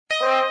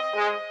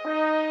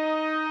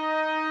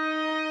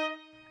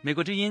美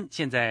国之音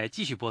现在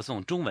继续播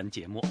送中文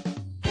节目。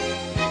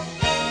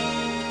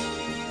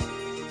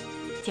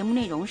节目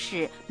内容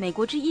是美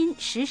国之音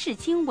时事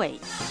经纬。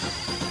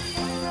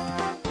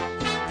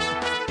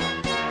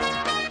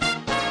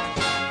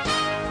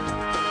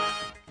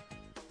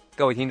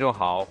各位听众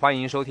好，欢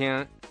迎收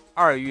听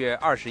2月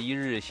21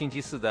日星期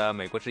四的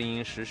美国之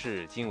音时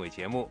事经纬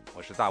节目，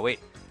我是大卫。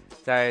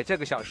在这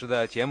个小时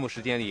的节目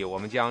时间里，我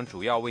们将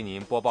主要为您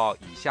播报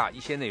以下一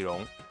些内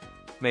容：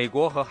美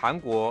国和韩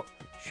国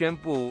宣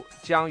布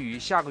将于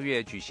下个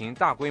月举行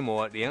大规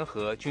模联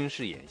合军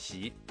事演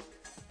习。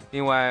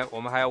另外，我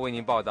们还要为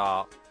您报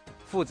道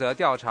负责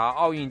调查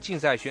奥运竞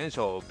赛选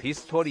手皮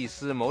斯托利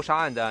斯谋杀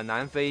案的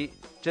南非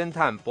侦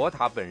探博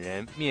塔本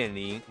人面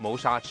临谋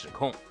杀指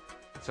控。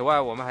此外，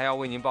我们还要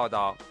为您报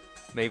道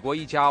美国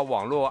一家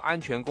网络安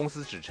全公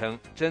司指称，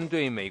针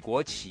对美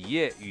国企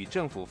业与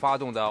政府发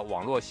动的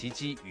网络袭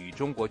击与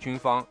中国军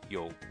方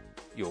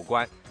有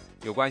关。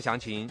有关详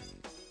情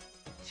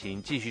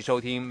请继续收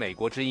听美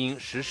国之音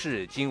时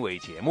事经纬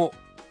节目。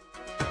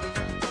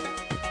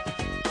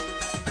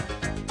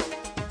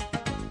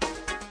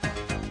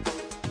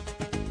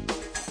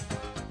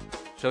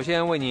首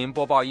先为您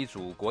播报一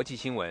组国际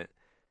新闻。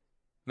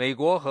美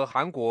国和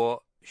韩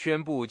国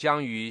宣布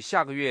将于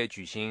下个月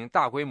举行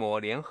大规模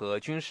联合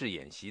军事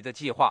演习的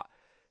计划。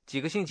几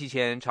个星期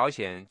前，朝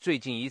鲜最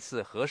近一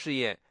次核试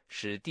验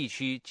使地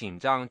区紧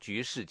张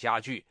局势加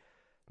剧。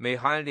美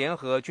韩联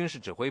合军事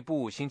指挥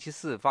部星期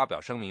四发表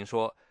声明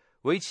说，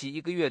为期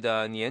1个月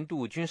的年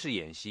度军事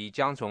演习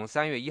将从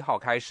3月1号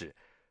开始。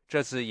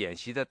这次演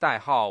习的代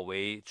号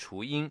为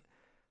雏鹰，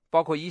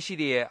包括一系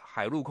列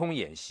海陆空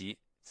演习。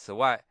此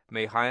外，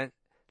美韩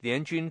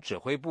联军指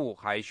挥部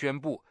还宣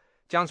布，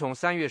将从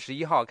3月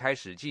11号开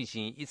始进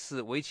行一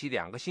次为期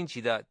2个星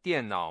期的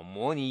电脑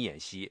模拟演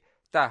习，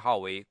代号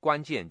为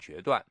关键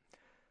决断。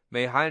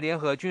美韩联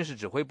合军事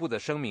指挥部的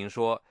声明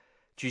说，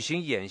举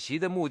行演习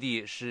的目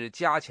的是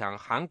加强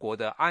韩国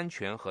的安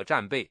全和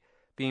战备，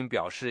并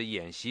表示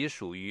演习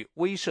属于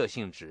威慑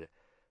性质。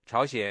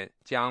朝鲜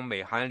将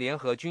美韩联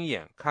合军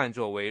演看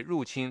作为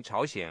入侵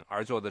朝鲜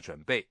而做的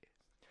准备。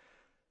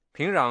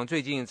平壤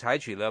最近采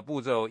取了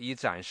步骤以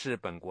展示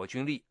本国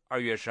军力。2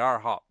月12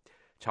号，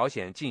朝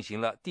鲜进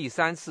行了第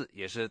3次，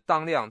也是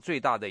当量最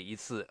大的一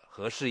次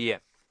核试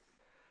验。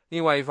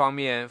另外一方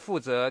面，负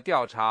责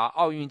调查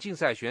奥运竞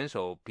赛选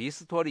手皮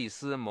斯托利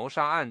斯谋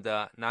杀案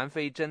的南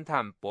非侦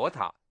探博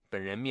塔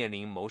本人面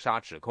临谋杀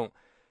指控。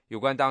有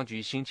关当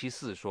局星期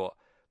四说，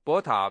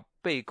博塔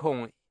被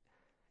控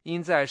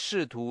因在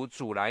试图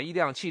阻拦一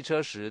辆汽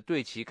车时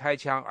对其开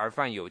枪而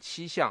犯有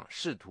7项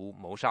试图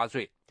谋杀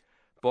罪。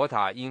博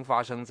塔因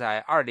发生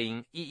在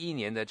2011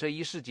年的这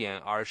一事件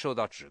而受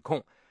到指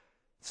控，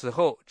此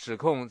后指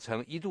控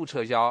曾一度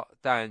撤销，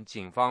但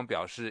警方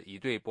表示已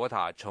对博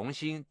塔重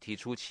新提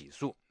出起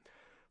诉。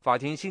法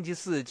庭星期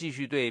四继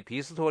续对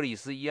皮斯托利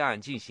斯一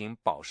案进行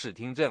保释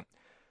听证。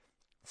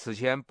此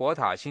前，博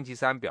塔星期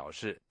三表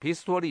示，皮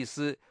斯托利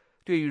斯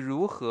对于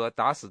如何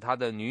打死他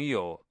的女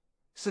友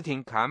斯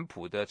廷坎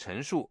普的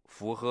陈述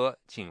符合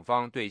警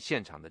方对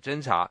现场的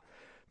侦查。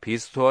皮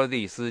斯托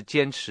利斯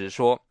坚持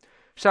说，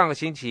上个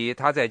星期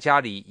他在家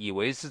里以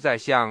为是在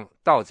向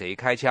盗贼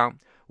开枪，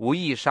无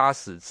意杀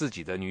死自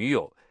己的女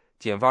友。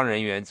检方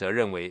人员则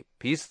认为，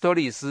皮斯托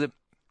利斯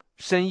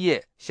深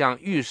夜向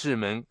浴室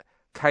门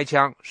开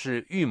枪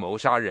是预谋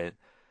杀人。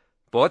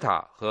博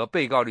塔和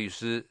被告律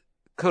师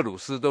克鲁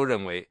斯都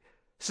认为，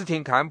斯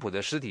廷坎普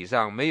的尸体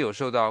上没有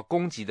受到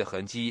攻击的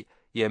痕迹，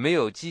也没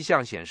有迹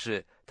象显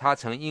示他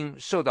曾因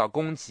受到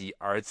攻击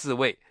而自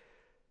卫。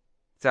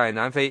在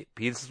南非，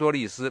皮斯托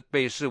利斯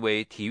被视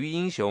为体育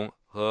英雄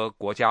和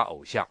国家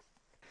偶像。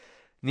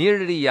尼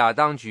日利亚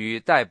当局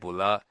逮捕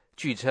了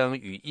据称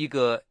与一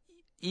个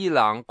伊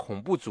朗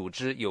恐怖组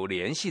织有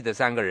联系的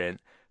3个人。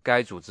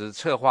该组织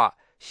策划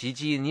袭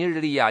击尼日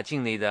利亚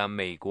境内的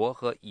美国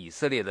和以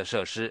色列的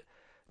设施。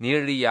尼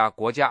日利亚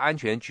国家安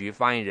全局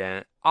发言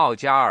人奥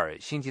加尔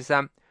星期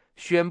三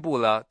宣布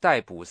了逮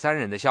捕3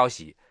人的消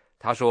息。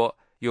他说，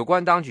有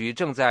关当局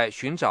正在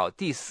寻找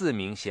第4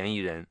名嫌疑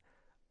人。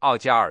奥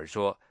加尔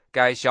说，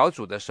该小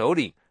组的首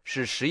领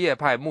是什叶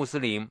派穆斯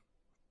林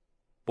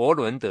伯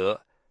伦德。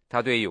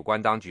他对有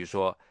关当局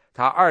说，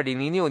他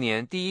2006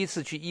年第一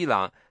次去伊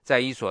朗，在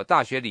一所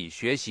大学里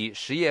学习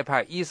什叶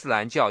派伊斯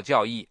兰教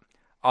教义。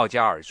奥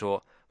加尔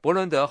说，伯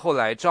伦德后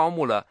来招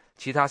募了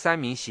其他3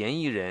名嫌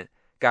疑人。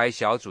该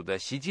小组的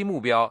袭击目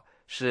标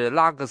是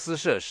拉各斯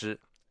设施。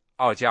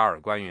奥加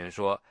尔官员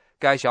说，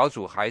该小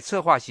组还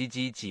策划袭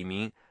击几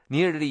名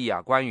尼日利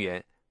亚官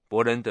员。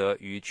伯伦德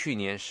于去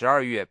年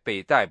12月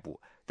被逮捕，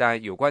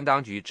但有关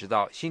当局直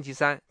到星期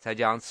三才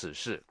将此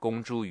事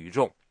公诸于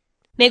众。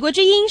美国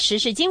之音时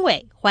事经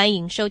纬，欢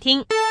迎收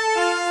听。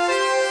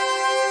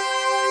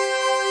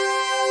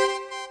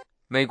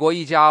美国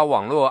一家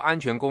网络安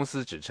全公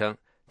司指称，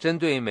针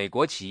对美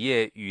国企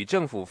业与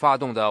政府发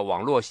动的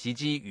网络袭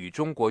击与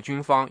中国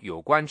军方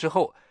有关之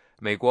后，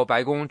美国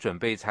白宫准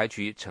备采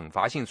取惩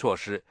罚性措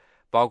施，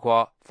包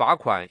括罚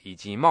款以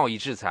及贸易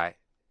制裁。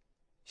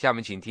下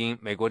面请听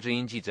美国之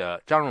音记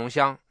者张荣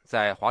香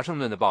在华盛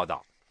顿的报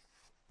道。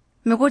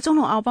美国总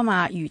统奥巴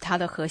马与他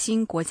的核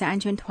心国家安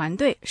全团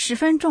队十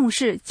分重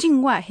视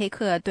境外黑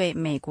客对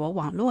美国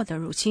网络的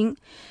入侵。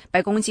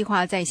白宫计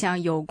划在一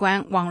项有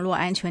关网络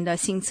安全的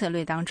新策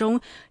略当中，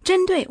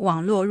针对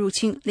网络入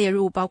侵列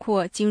入包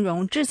括金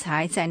融制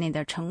裁在内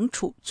的惩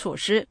处措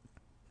施。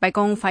白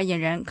宫发言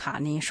人卡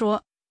尼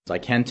说 I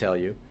can tell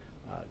you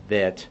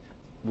that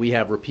we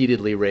have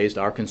repeatedly raised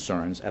our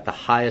concerns at the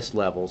highest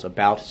levels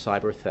about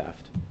cyber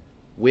theft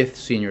with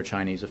senior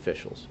Chinese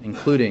officials,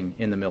 including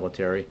in the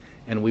military,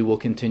 and we will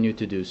continue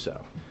to do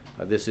so.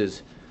 This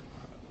is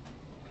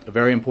a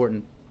very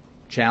important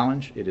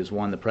challenge. It is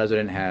one the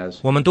President has.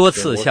 我们多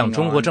次向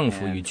中国政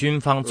府与军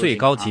方最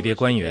高级别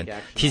官员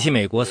提起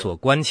美国所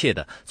关切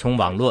的从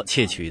网络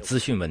窃取资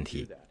讯问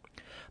题。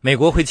美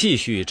国会继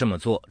续这么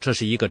做，这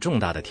是一个重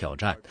大的挑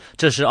战，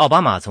这是奥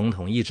巴马总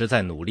统一直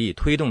在努力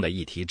推动的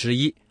议题之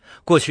一。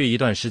过去一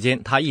段时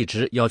间，他一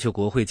直要求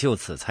国会就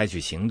此采取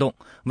行动，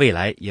未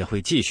来也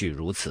会继续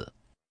如此。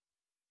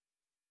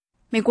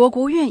美国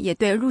国务院也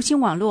对入侵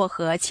网络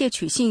和窃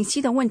取信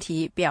息的问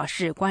题表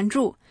示关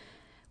注。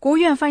国务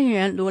院发言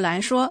人卢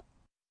兰说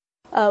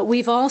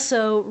We've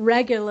also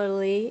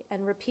regularly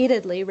and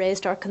repeatedly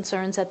raised our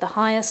concerns at the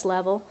highest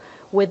level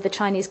with the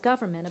Chinese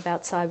government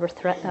about cyber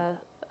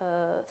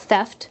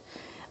theft,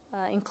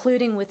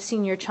 including with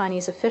senior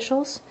Chinese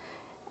officials,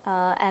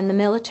 and the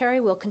military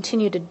will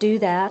continue to do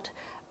that.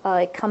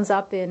 It comes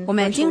up in 我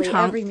们经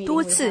常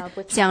多次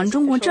向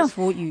中国政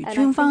府与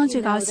军方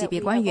最高级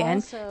别官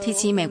员提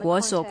起美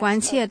国所关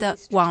切的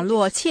网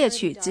络窃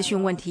取资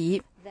讯问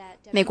题。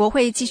美国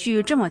会继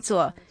续这么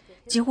做，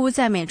几乎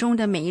在美中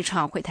的每一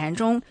场会谈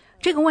中，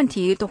这个问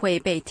题都会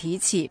被提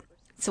起。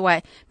此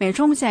外，美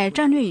中在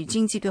战略与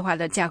经济对话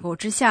的架构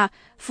之下，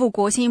副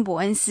国卿伯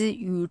恩斯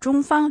与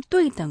中方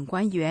对等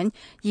官员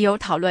也有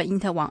讨论因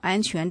特网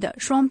安全的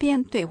双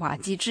边对话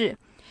机制。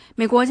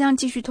美国将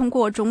继续通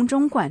过种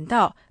种管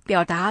道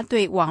表达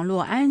对网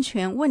络安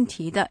全问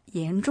题的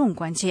严重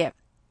关切。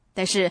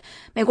但是，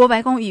美国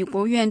白宫与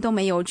国务院都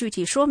没有具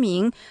体说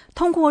明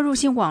通过入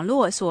侵网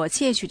络所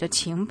窃取的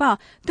情报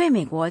对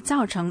美国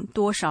造成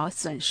多少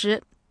损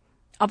失。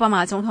奥巴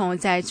马总统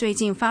在最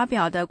近发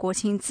表的国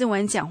情咨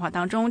文讲话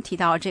当中提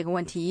到这个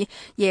问题，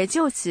也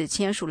就此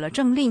签署了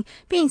政令，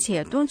并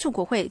且敦促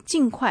国会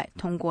尽快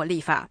通过立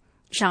法。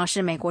以上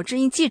是美国之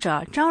音记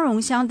者张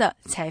荣香的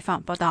采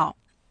访报道。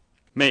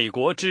美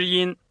国之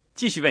音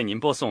继续为您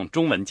播送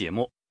中文节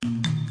目。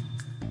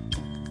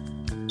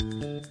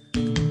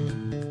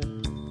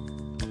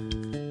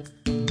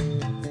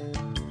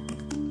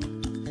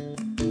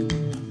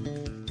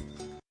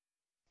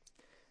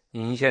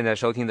您现在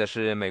收听的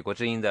是美国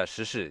之音的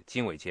时事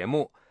经纬节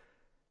目。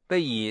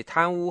被以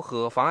贪污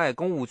和妨碍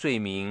公务罪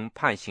名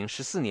判刑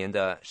14年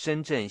的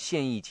深圳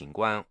现役警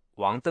官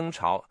王登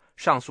潮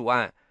上诉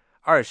案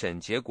二审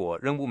结果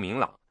仍不明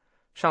朗，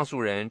上诉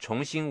人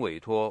重新委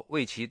托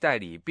为其代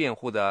理辩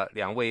护的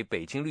2位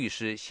北京律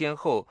师先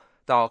后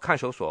到看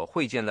守所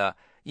会见了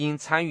因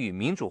参与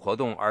民主活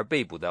动而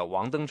被捕的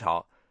王登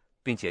潮，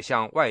并且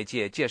向外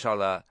界介绍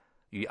了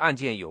与案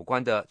件有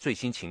关的最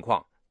新情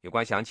况。有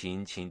关详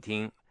情请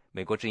听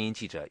美国之音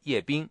记者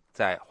叶斌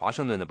在华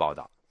盛顿的报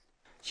道。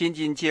新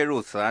近介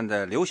入此案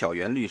的刘晓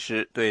元律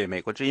师对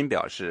美国之音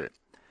表示，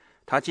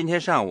他今天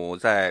上午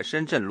在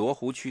深圳罗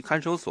湖区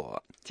看守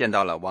所见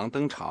到了王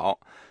登潮，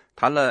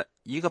谈了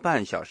1个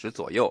半小时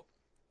左右。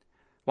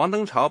王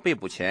登潮被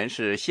捕前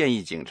是现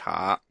役警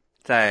察，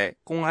在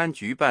公安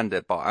局办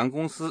的保安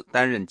公司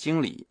担任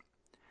经理。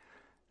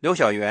刘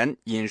晓元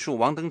引述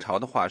王登潮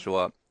的话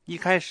说，一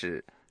开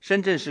始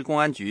深圳市公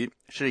安局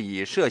是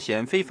以涉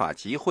嫌非法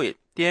集会、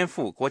颠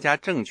覆国家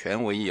政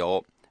权为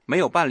由，没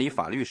有办理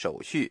法律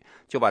手续，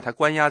就把他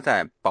关押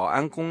在保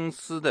安公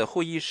司的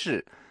会议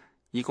室，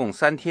一共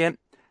3天，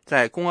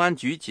在公安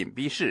局紧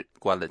闭室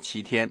关了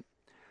7天。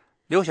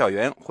刘晓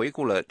元回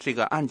顾了这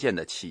个案件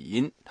的起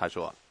因，他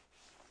说，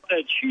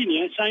在去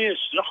年3月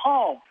10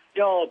号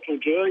要组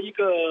织一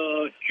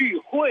个聚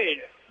会，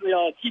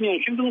要纪念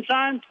孙中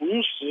山，同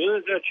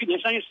时在去年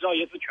3月10号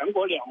也是全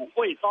国两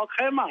会召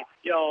开嘛，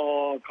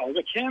要搞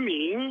个签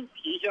名，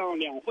向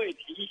两会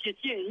提一些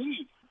建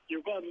议，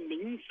有关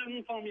民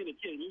生方面的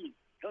建议。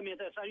后面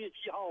在3月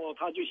7号，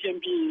他就先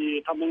被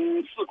他们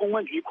市公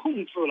安局控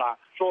制了，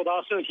说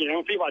他涉嫌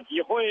非法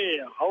集会，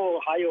然后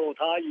还有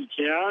他以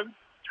前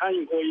参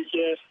与过一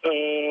些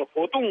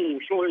活动，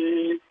说为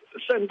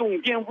煽动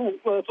颠覆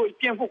作为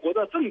颠覆国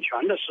家政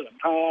权的事。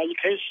他一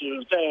开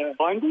始在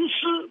保安公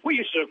司会议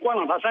室关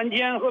了他3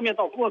天，后面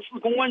到市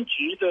公安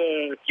局的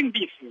禁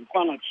闭室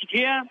关了7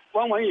天。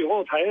关完以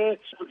后才是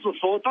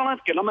说，当然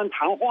给他们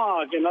谈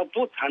话，给他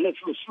多谈的是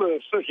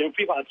涉嫌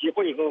非法集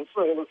会和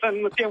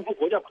颠覆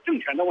国家政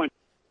权的问题。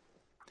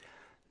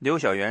刘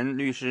晓元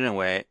律师认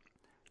为，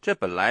这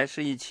本来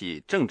是一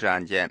起政治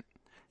案件，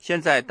现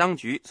在当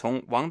局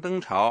从王登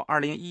潮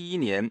2011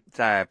年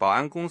在保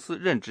安公司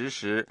任职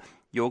时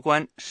有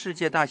关世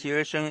界大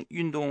学生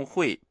运动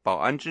会保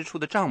安支出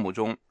的账目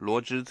中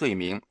罗织罪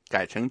名，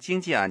改成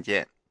经济案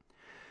件。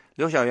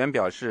刘晓元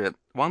表示，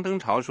王登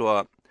潮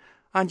说，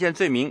案件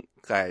罪名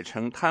改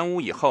成贪污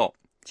以后，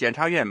检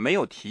察院没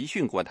有提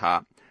讯过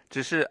他，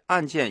只是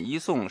案件移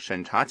送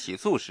审查起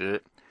诉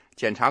时，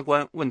检察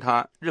官问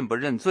他认不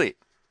认罪。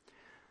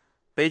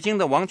北京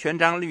的王全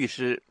章律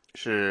师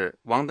是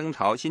王登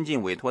潮新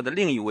近委托的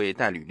另一位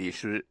代理律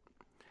师。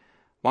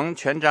王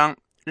全章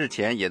日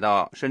前也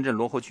到深圳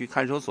罗湖区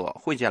看守所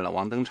会见了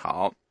王登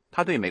潮，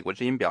他对美国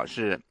之音表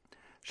示，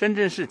深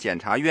圳市检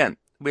察院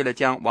为了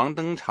将王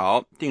登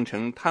潮定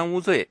成贪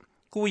污罪，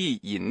故意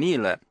隐匿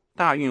了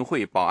大运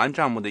会保安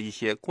账目的一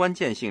些关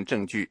键性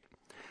证据，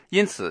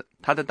因此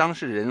他的当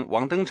事人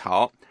王登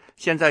潮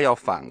现在要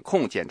反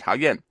控检察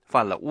院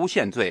犯了诬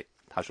陷罪。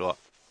他说，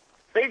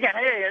所以检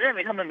察院也认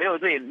为他们没有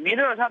罪，明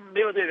知道他们没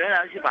有罪，仍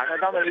然去把他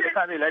当做一个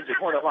犯罪来指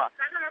控的话，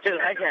这个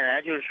很显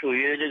然就是属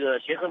于这个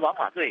徇私枉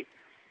法罪，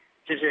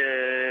这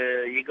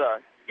是一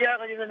个。第二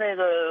个就是那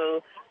个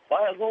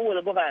妨碍公务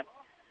的部分，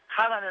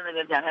他们的那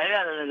个检察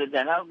院的那个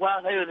检察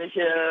官还有那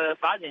些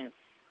法警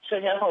涉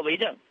嫌后为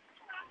证，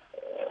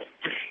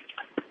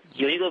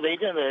有一个为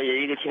证的有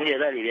一个情节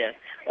在里边，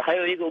还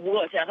有一个诬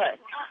恶陷害，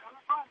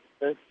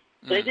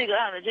所以这个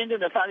案子真正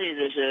的犯罪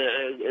就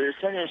是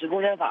深圳市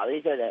公检法的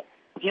一些人，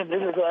并不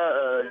是说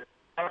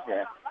当事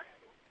人。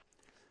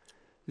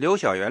刘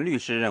晓元律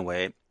师认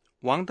为，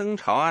王登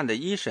潮案的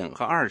一审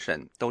和二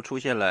审都出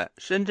现了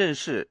深圳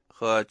市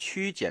和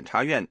区检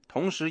察院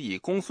同时以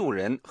公诉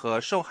人和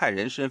受害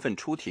人身份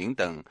出庭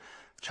等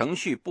程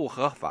序不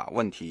合法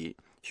问题，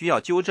需要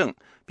纠正，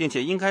并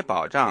且应该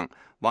保障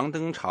王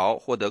登潮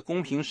获得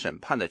公平审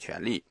判的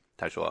权利。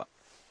他说，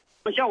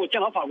下午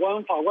见了法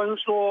官，法官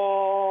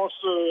说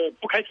是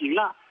不开庭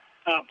了，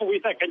不会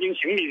再开庭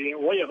审理。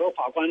我也和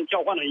法官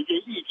交换了一些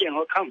意见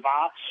和看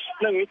法，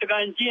认为这个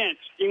案件，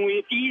因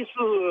为第一次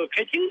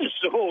开庭的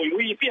时候，由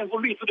于辩护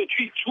律师的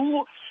退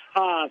出，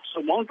是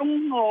王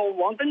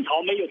登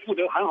潮没有负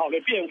责很好的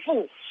辩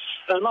护。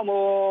那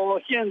么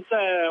现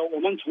在我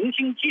们重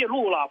新介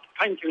入了，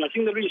聘请了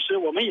新的律师，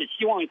我们也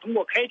希望通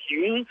过开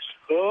庭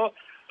和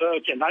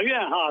检察院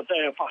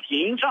在法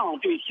庭上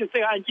对这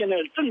个案件的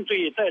证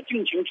罪再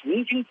进行重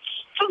新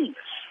证，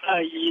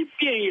以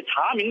便于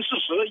查明事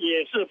实，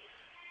也是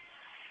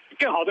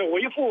更好的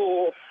维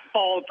护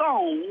保障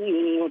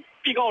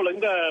被告人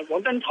的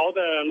王登潮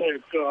的那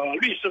个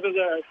律师的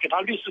给他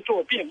律师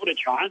做辩护的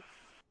权。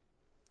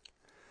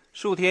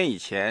数天以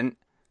前，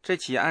这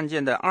起案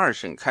件的二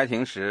审开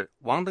庭时，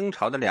王登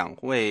潮的两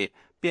位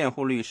辩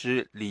护律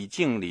师李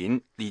静林、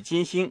李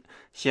金星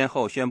先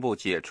后宣布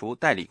解除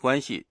代理关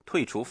系，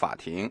退出法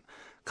庭，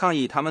抗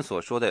议他们所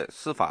说的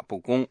司法不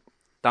公。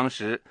当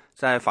时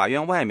在法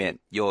院外面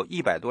有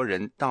100多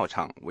人到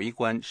场围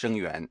观声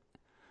援。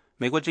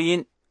美国之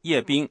音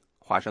叶冰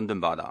华盛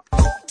顿报道。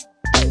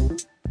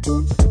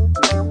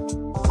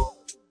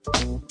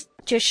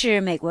这是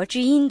美国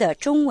之音的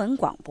中文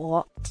广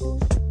播。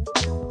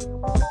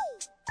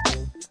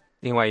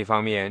另外一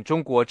方面，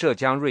中国浙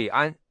江瑞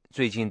安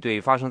最近对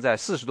发生在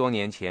40多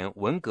年前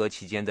文革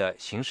期间的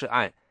刑事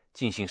案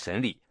进行审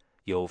理，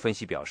有分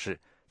析表示，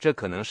这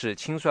可能是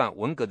清算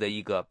文革的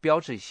一个标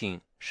志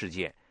性事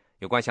件。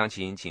有关详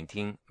情，请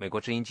听美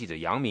国之音记者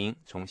杨明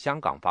从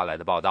香港发来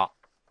的报道。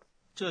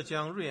浙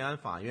江瑞安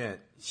法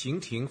院刑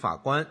庭法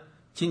官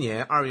今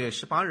年2月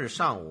18日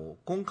上午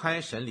公开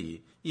审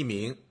理一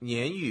名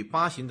年逾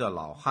8刑的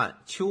老汉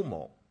邱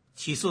某，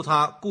起诉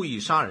他故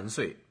意杀人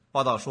罪。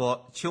报道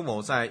说，邱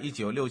某在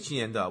1967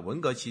年的文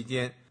革期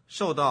间，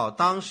受到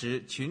当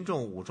时群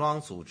众武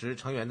装组织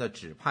成员的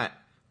指派，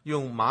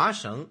用麻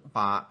绳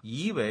把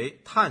疑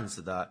为探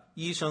子的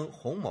医生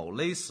洪某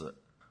勒死。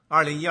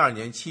2012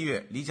年7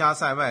月，离家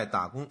在外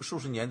打工数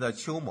十年的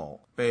邱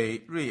某被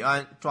瑞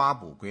安抓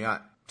捕归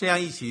案。这样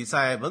一起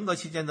在文革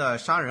期间的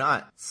杀人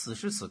案，此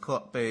时此刻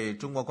被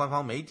中国官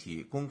方媒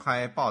体公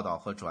开报道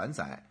和转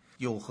载，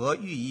有何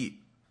寓意？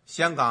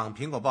香港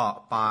苹果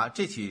报把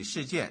这起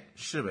事件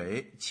视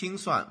为清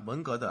算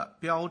文革的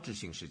标志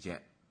性事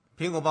件。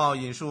苹果报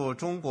引述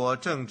中国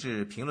政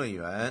治评论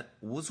员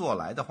吴作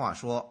来的话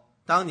说，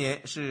当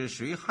年是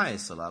谁害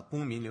死了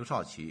公民刘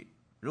少奇？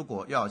如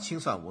果要清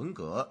算文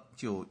革，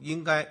就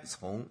应该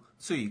从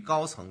最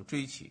高层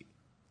追起。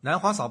南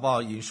华早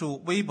报引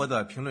述微博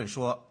的评论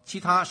说，其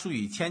他数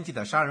以千计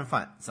的杀人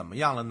犯怎么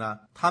样了呢？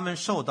他们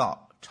受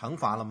到惩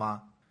罚了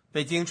吗？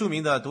北京著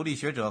名的独立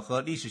学者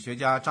和历史学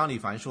家张立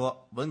凡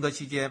说，文革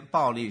期间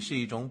暴力是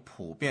一种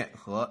普遍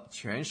和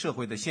全社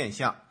会的现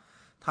象。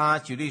他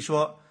举例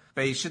说，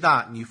北师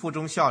大女附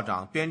中校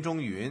长边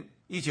中云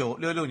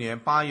1966年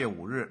8月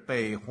5日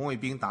被红卫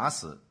兵打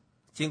死，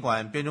尽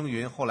管边中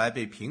云后来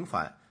被平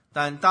反，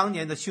但当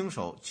年的凶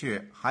手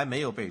却还没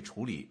有被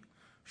处理，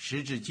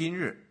时至今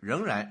日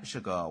仍然是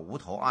个无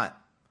头案。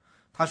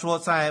他说，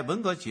在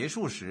文革结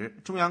束时，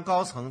中央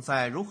高层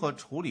在如何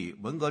处理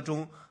文革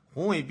中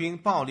红卫兵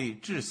暴力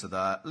致死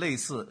的类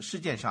似事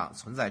件上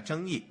存在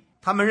争议。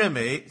他们认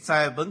为，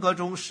在文革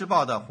中施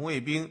暴的红卫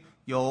兵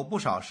有不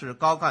少是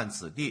高干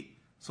子弟，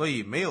所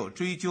以没有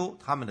追究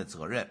他们的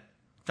责任。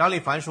张立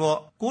凡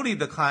说，孤立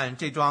地看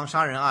这桩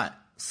杀人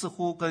案，似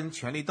乎跟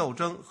权力斗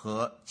争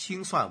和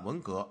清算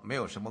文革没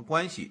有什么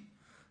关系，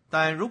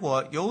但如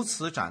果由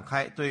此展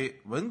开对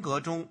文革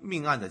中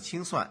命案的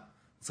清算，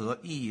则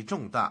意义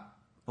重大。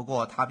不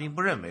过他并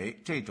不认为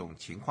这种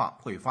情况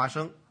会发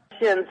生。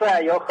现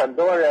在有很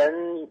多人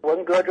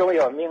文革中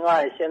有命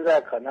案，现在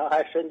可能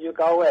还身居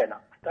高位呢。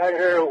但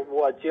是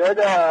我觉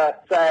得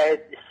在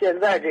现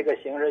在这个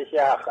形势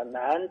下，很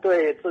难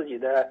对自己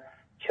的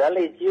权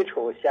力基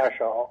础下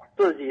手，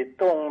自己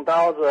动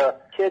刀子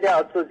切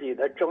掉自己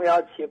的重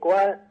要器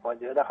官，我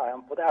觉得好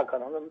像不大可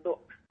能这么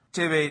做。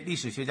这位历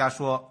史学家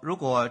说，如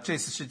果这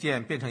次事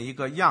件变成一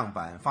个样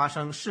板，发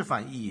生示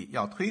范意义，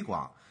要推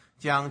广，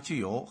将具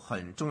有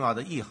很重要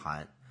的意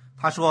涵。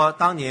他说，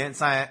当年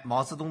在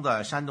毛泽东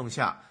的煽动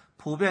下，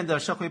普遍的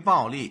社会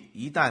暴力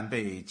一旦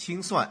被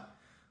清算，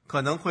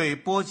可能会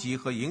波及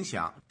和影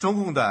响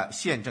中共的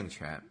现政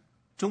权。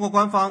中国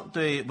官方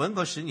对文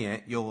革10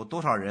年有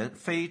多少人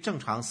非正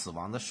常死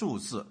亡的数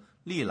字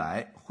历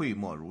来讳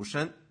莫如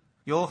深。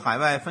有海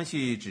外分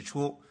析指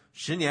出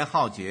，10年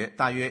浩劫，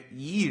大约1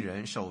亿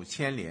人受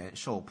牵连、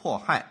受迫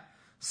害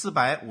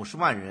，450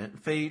万人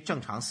非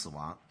正常死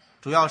亡，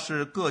主要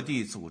是各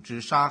地组织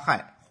杀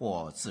害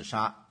或自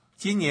杀。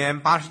今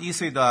年81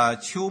岁的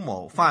邱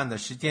某犯案的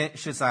时间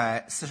是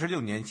在46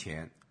年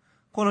前。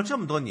过了这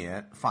么多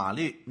年，法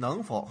律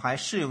能否还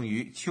适用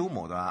于邱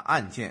某的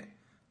案件？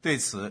对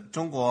此，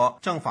中国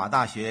政法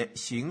大学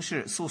刑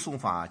事诉讼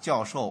法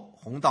教授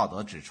洪道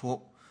德指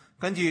出，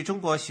根据中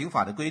国刑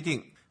法的规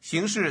定，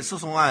刑事诉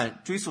讼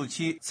案追诉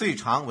期最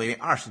长为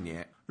20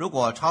年，如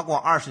果超过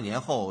20年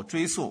后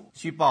追诉，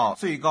需报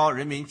最高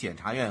人民检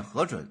察院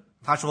核准。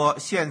他说，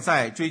现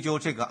在追究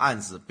这个案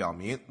子，表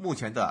明目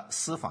前的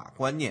司法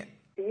观念。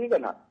第一个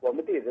呢，我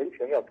们对人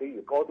权要给予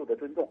高度的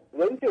尊重，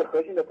人最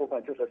核心的部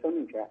分就是生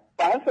命权，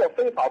凡是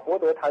非法剥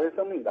夺他人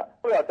生命的，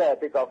都要在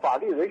这个法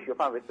律允许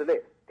范围之内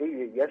给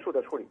予严肃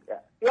的处理。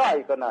第二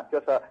一个呢，就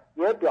是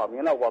也表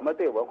明了我们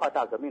对文化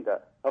大革命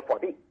的否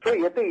定，所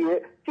以对于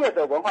借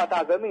着文化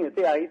大革命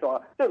这样一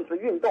种政治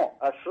运动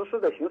实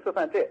施的刑事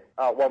犯罪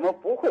我们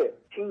不会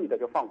轻易的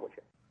就放过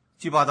去。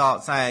据报道，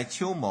在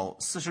邱某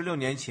46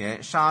年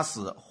前杀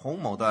死洪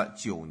某的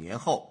9年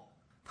后，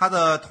他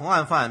的同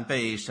案犯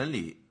被审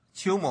理，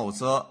邱某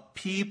则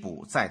批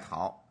捕在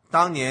逃。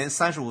当年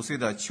35岁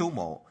的邱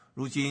某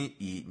如今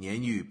已年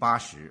逾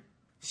80。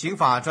刑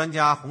法专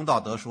家洪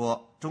道德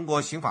说，中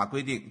国刑法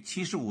规定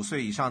75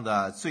岁以上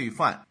的罪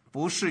犯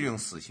不适用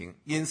死刑，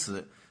因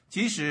此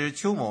即使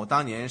邱某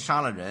当年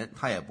杀了人，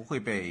他也不会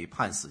被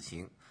判死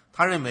刑。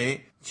他认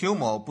为邱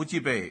某不具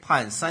备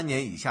判3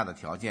年以下的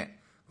条件，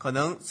可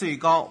能最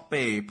高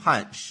被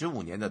判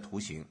15年的徒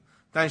刑，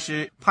但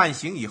是判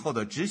刑以后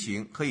的执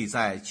行可以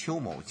在邱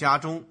某家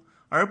中，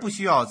而不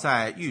需要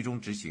在狱中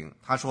执行。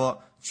他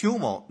说，邱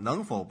某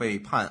能否被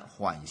判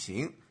缓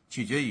刑，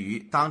取决于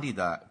当地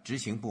的执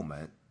行部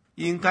门。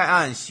因该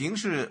案刑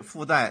事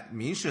附带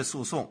民事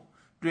诉讼，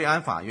瑞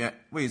安法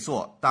院未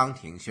作当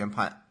庭宣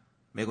判。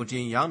美国之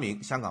音杨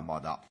明香港报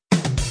道。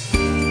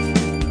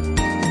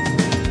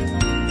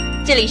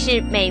这里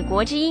是美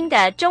国之音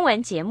的中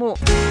文节目。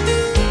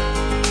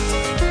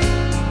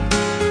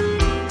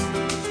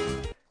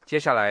接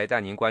下来带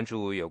您关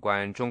注有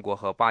关中国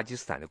和巴基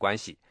斯坦的关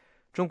系。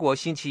中国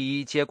星期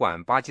一接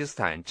管巴基斯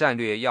坦战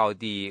略要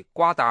地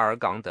瓜达尔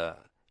港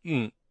的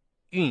运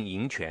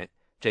营权，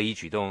这一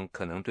举动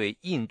可能对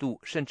印度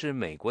甚至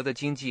美国的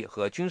经济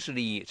和军事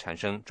利益产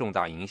生重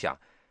大影响。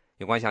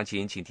有关详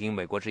情，请听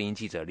美国之音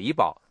记者李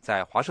宝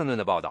在华盛顿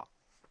的报道。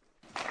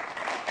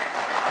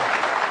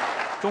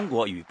中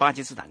国与巴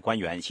基斯坦官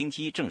员星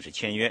期一正式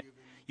签约，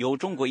由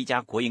中国一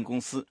家国营公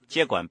司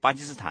接管巴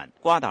基斯坦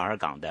瓜达尔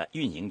港的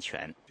运营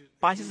权。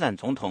巴基斯坦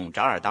总统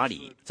扎尔达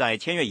里在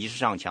签约仪式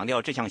上强调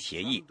这项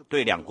协议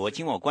对两国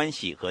经贸关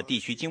系和地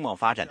区经贸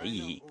发展的意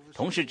义，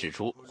同时指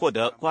出获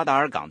得瓜达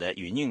尔港的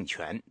运营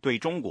权对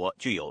中国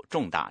具有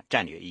重大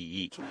战略意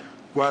义。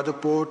Guadar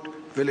Port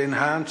will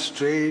enhance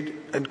trade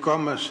and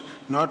commerce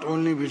not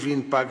only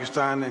between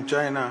Pakistan and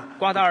China.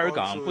 瓜达尔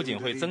港不仅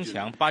会增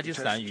强巴基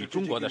斯坦与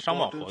中国的商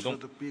贸活动，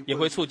也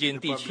会促进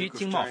地区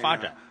经贸发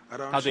展。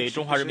它对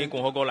中华人民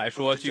共和国来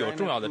说具有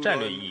重要的战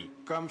略意义。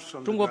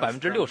中国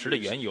60%的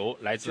原油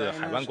来自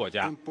海湾国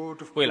家，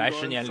未来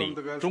10年里，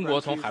中国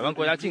从海湾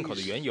国家进口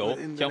的原油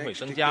将会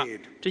增加。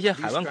这些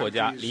海湾国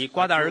家离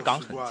瓜达尔港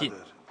很近。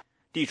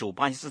地处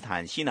巴基斯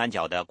坦西南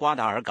角的瓜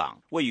达尔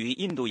港位于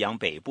印度洋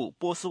北部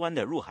波斯湾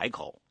的入海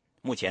口。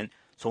目前，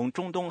从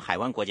中东海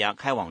湾国家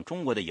开往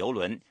中国的油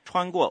轮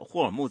穿过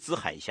霍尔木兹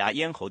海峡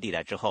咽喉地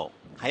带之后，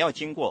还要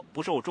经过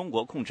不受中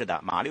国控制的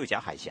马六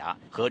甲海峡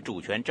和主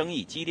权争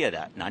议激烈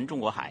的南中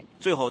国海，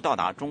最后到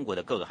达中国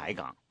的各个海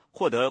港。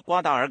获得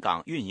瓜达尔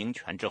港运营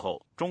权之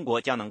后，中国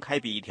将能开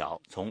辟一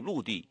条从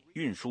陆地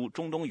运输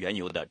中东原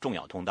油的重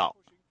要通道。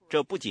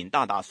这不仅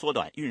大大缩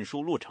短运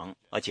输路程，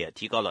而且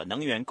提高了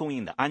能源供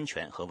应的安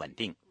全和稳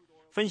定。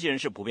分析人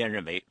士普遍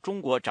认为，中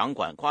国掌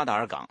管瓜达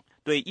尔港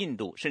对印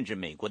度甚至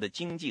美国的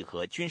经济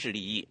和军事利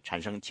益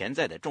产生潜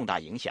在的重大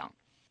影响。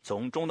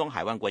从中东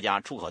海湾国家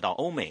出口到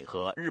欧美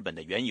和日本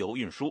的原油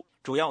运输，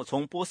主要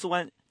从波斯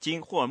湾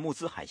经霍尔木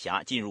兹海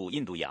峡进入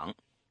印度洋。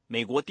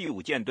美国第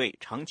5舰队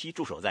长期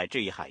驻守在这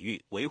一海域，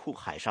维护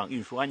海上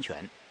运输安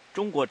全。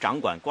中国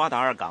掌管瓜达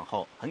尔港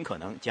后，很可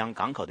能将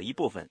港口的一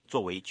部分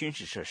作为军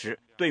事设施，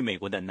对美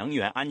国的能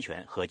源安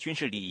全和军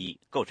事利益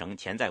构成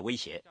潜在威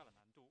胁。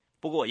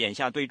不过，眼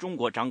下对中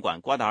国掌管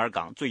瓜达尔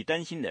港最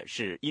担心的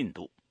是印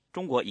度。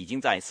中国已经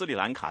在斯里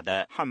兰卡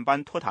的汉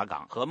班托塔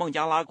港和孟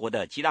加拉国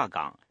的吉大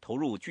港投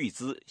入巨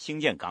资兴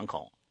建港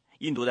口。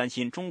印度担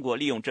心中国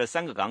利用这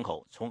3个港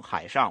口从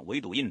海上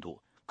围堵印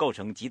度，构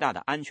成极大的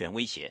安全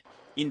威胁。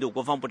印度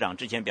国防部长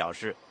之前表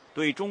示，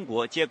对中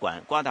国接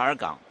管瓜达尔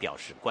港表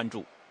示关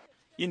注。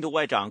印度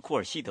外长库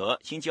尔希德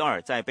星期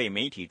2在被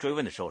媒体追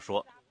问的时候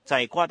说，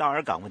在瓜达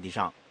尔港问题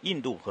上，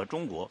印度和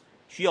中国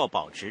需要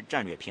保持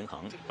战略平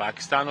衡。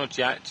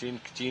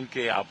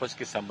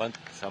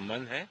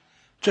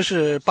这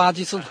是巴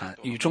基斯坦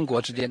与中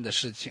国之间的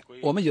事情，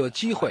我们有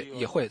机会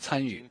也会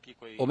参与。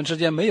我们之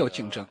间没有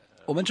竞争，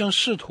我们正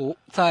试图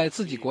在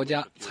自己国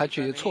家采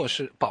取措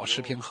施保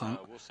持平衡。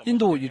印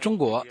度与中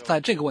国在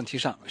这个问题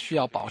上需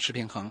要保持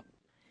平衡。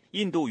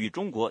印度与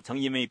中国曾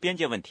因为边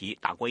界问题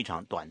打过一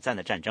场短暂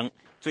的战争，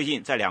最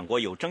近在2国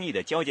有争议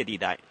的交界地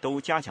带都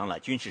加强了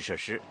军事设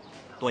施。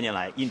多年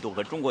来，印度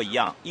和中国一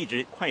样，一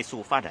直快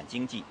速发展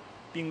经济，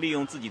并利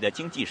用自己的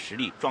经济实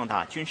力壮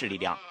大军事力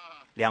量。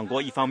2国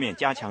一方面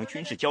加强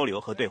军事交流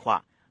和对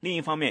话，另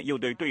一方面又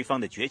对对方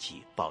的崛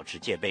起保持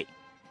戒备。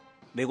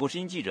美国之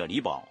音记者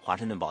李宝华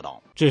盛顿报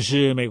道。这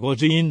是美国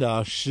之音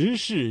的时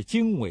事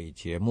经纬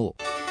节目。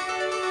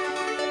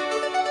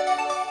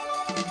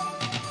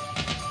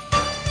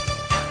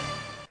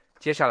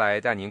接下来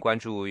带您关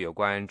注有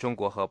关中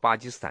国和巴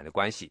基斯坦的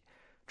关系。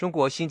中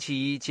国星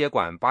期一接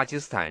管巴基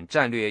斯坦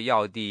战略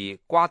要地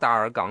瓜达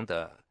尔港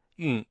的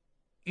运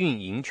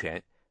营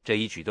权，这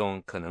一举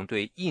动可能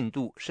对印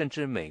度甚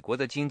至美国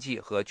的经济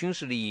和军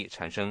事利益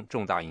产生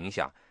重大影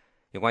响。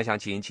有关详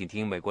情，请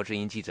听美国之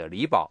音记者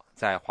李宝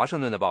在华盛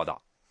顿的报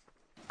道。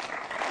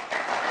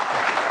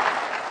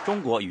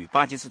中国与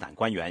巴基斯坦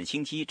官员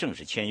星期一正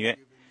式签约，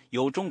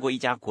由中国一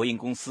家国营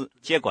公司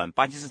接管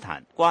巴基斯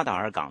坦瓜达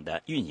尔港的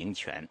运营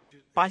权。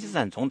巴基斯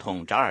坦总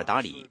统扎尔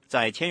达里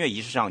在签约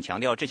仪式上强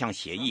调这项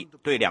协议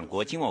对2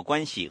国经贸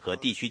关系和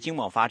地区经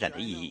贸发展的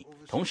意义，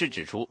同时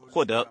指出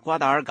获得瓜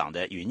达尔港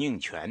的运营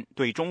权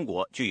对中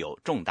国具有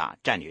重大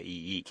战略意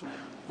义。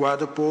Where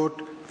the port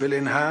will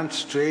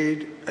enhance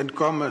trade and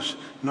commerce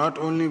not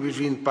only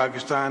between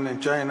Pakistan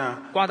and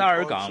China. 瓜达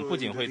尔港不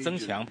仅会增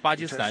强巴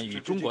基斯坦与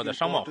中国的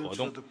商贸活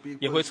动，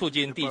也会促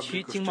进地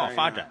区经贸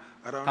发展。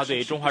它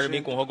对中华人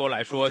民共和国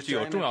来说具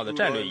有重要的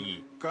战略意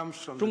义。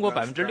中国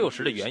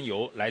60%的原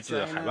油来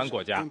自海湾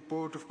国家，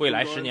未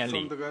来10年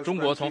里，中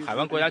国从海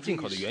湾国家进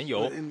口的原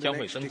油将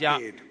会增加。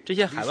这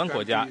些海湾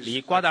国家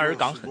离瓜达尔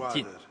港很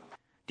近。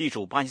地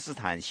处巴基斯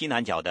坦西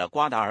南角的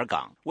瓜达尔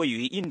港位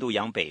于印度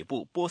洋北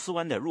部波斯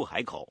湾的入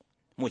海口。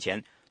目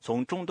前，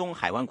从中东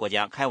海湾国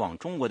家开往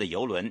中国的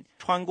邮轮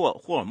穿过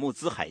霍尔木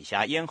兹海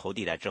峡咽喉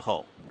地带之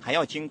后，还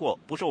要经过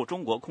不受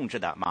中国控制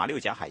的马六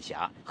甲海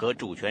峡和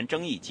主权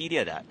争议激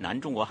烈的南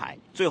中国海，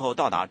最后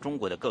到达中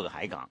国的各个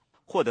海港。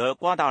获得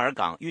瓜达尔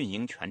港运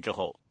营权之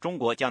后，中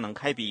国将能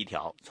开辟一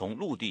条从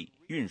陆地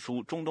运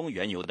输中东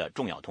原油的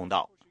重要通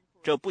道。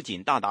这不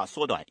仅大大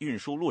缩短运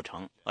输路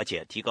程，而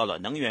且提高了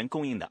能源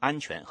供应的安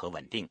全和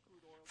稳定。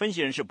分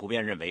析人士普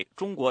遍认为，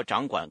中国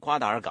掌管瓜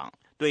达尔港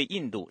对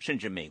印度甚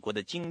至美国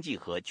的经济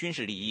和军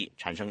事利益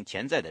产生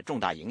潜在的重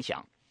大影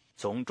响。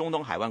从中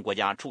东海湾国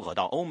家出口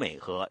到欧美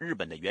和日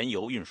本的原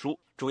油运输，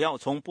主要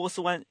从波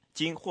斯湾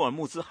经霍尔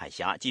木兹海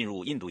峡进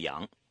入印度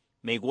洋。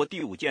美国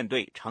第5舰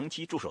队长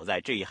期驻守在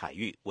这一海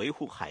域，维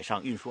护海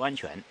上运输安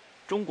全。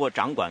中国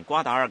掌管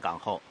瓜达尔港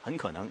后，很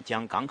可能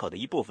将港口的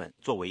一部分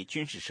作为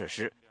军事设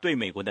施，对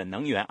美国的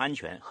能源安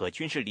全和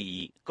军事利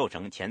益构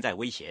成潜在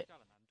威胁。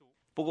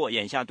不过，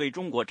眼下对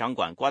中国掌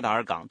管瓜达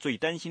尔港最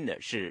担心的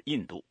是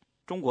印度。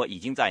中国已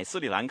经在斯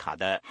里兰卡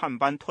的汉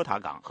班托塔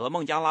港和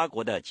孟加拉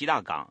国的吉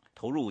大港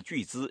投入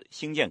巨资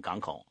兴建港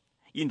口。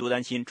印度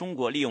担心中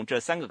国利用这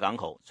3个港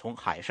口从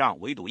海上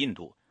围堵印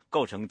度，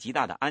构成极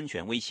大的安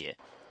全威胁。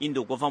印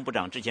度国防部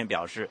长之前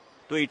表示，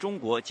对中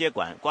国接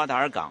管瓜达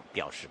尔港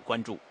表示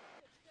关注。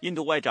印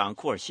度外长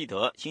库尔希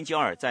德星期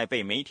2在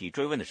被媒体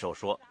追问的时候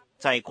说，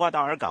在瓜达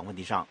尔港问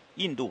题上，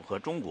印度和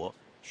中国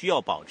需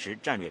要保持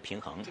战略平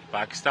衡。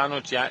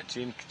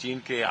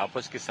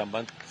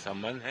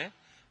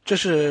这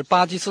是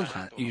巴基斯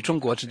坦与中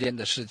国之间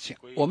的事情，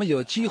我们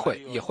有机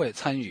会也会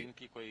参与。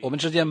我们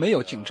之间没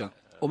有竞争，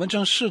我们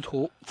正试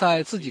图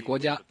在自己国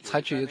家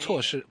采取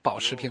措施保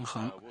持平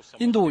衡。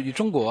印度与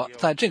中国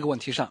在这个问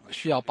题上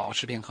需要保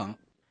持平衡。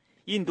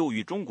印度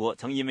与中国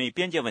曾因为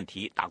边界问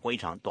题打过一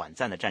场短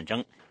暂的战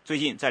争，最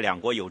近在2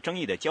国有争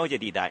议的交界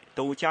地带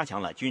都加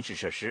强了军事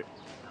设施。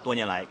多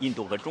年来，印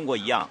度和中国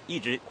一样，一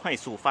直快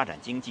速发展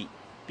经济，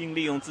并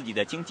利用自己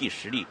的经济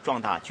实力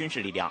壮大军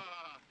事力量。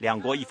2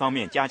国一方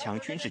面加强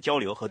军事交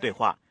流和对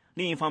话，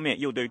另一方面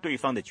又对对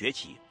方的崛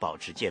起保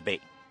持戒备。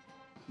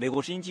美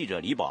国之音记者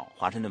李宝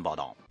华盛顿报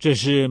道。这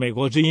是美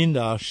国之音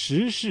的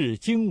时事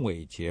经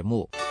纬节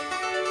目。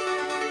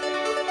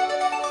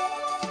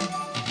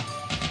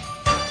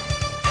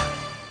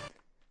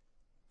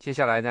接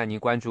下来呢，您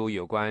关注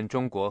有关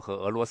中国和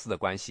俄罗斯的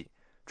关系。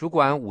主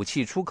管武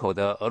器出口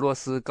的俄罗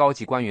斯高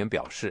级官员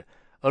表示，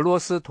俄罗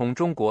斯同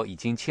中国已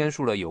经签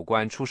署了有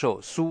关出售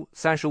苏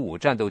35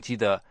战斗机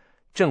的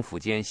政府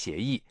间协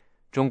议，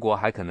中国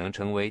还可能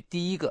成为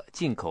第一个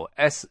进口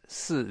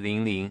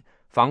S-400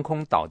 防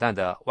空导弹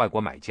的外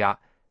国买家，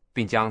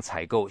并将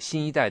采购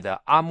新一代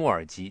的阿穆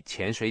尔级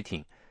潜水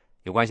艇。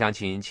有关详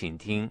情，请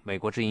听美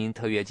国之音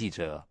特约记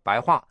者白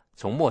桦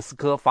从莫斯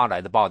科发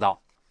来的报道。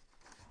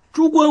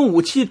主管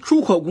武器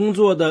出口工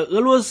作的俄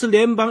罗斯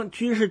联邦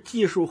军事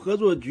技术合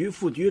作局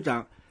副局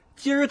长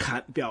基尔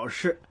坎表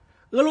示，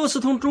俄罗斯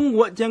同中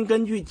国将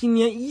根据今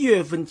年1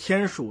月份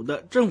签署的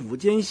政府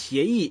间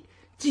协议，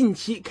近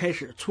期开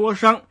始磋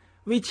商，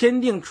为签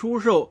订出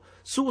售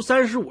苏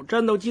35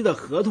战斗机的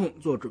合同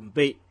做准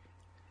备。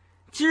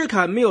基尔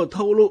坎没有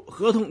透露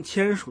合同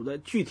签署的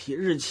具体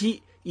日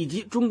期以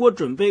及中国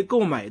准备购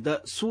买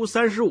的苏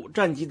35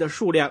战机的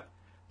数量，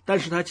但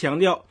是他强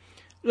调，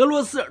俄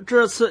罗斯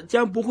这次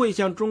将不会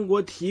向中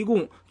国提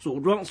供组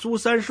装苏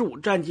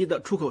35战机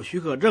的出口许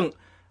可证，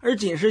而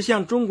仅是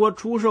向中国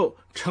出售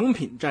成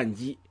品战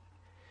机。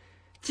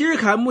基尔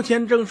坎目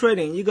前正率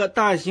领一个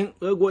大型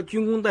俄国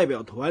军工代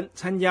表团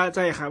参加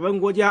在海湾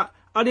国家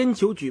阿联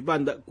酋举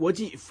办的国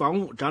际防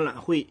务展览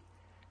会。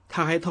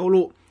他还透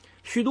露，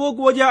许多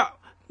国家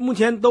目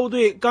前都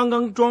对刚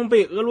刚装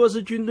备俄罗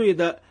斯军队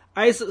的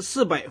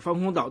S-400 防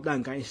空导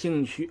弹感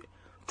兴趣，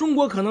中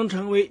国可能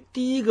成为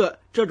第一个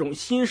这种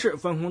新式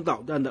防空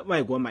导弹的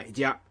外国买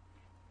家。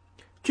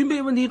军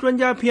备问题专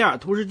家皮尔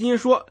图什金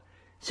说，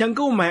想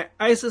购买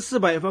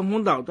S-400 防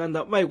空导弹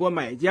的外国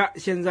买家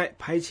现在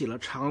排起了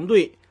长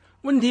队，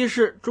问题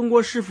是中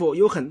国是否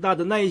有很大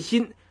的耐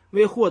心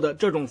为获得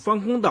这种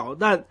防空导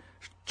弹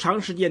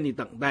长时间的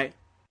等待。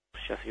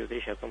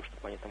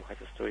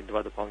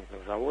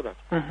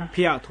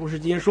皮尔图什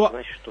金说，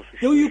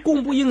由于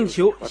供不应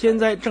求，现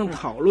在正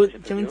讨论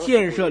将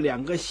建设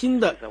2个新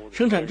的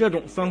生产这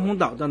种防空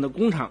导弹的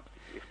工厂，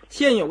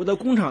现有的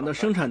工厂的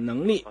生产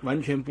能力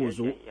完全不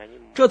足，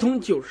这同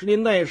90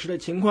年代时的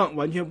情况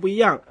完全不一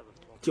样。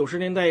90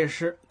年代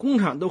时工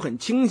厂都很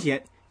清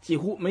闲，几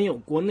乎没有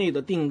国内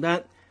的订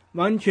单，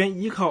完全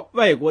依靠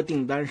外国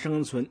订单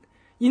生存，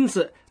因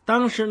此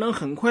当时能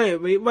很快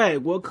为外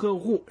国客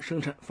户生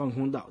产防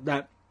空导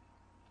弹。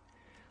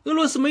俄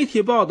罗斯媒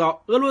体报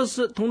道，俄罗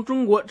斯同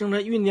中国正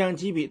在酝酿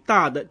几笔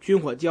大的军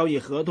火交易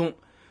合同，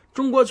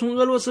中国从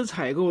俄罗斯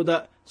采购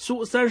的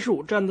苏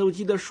35战斗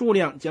机的数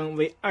量将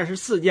为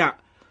24架，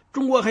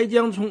中国还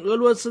将从俄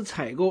罗斯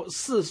采购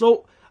4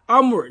艘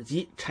阿穆尔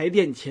级柴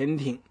电潜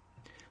艇，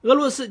俄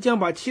罗斯将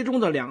把其中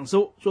的2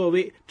艘作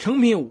为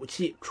成品武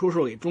器出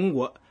售给中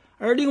国，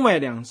而另外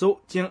2艘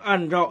将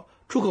按照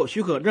出口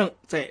许可证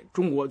在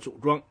中国组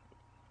装。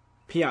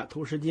皮尔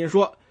图什金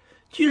说，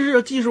军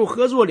事技术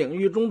合作领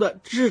域中的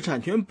知识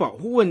产权保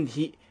护问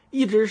题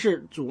一直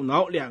是阻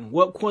挠2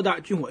国扩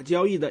大军火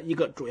交易的一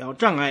个主要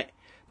障碍，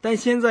但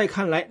现在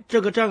看来这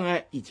个障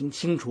碍已经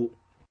清除。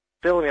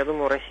皮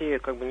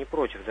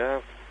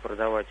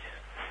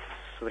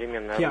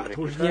尔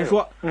图什金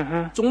说，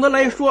总的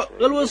来说，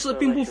俄罗斯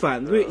并不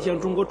反对向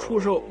中国出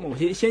售某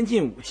些先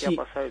进武器，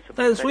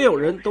但所有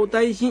人都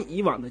担心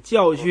以往的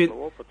教训，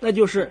那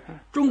就是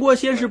中国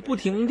先是不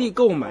停地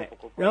购买，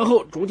然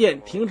后逐渐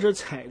停止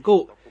采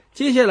购，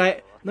接下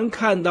来能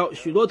看到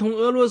许多同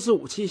俄罗斯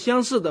武器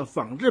相似的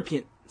仿制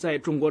品在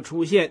中国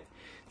出现，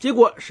结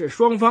果使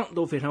双方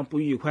都非常不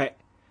愉快。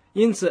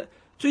因此，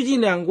最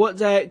近2国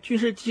在军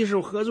事技术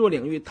合作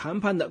领域谈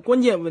判的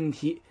关键问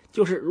题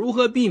就是如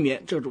何避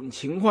免这种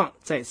情况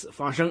再次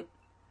发生。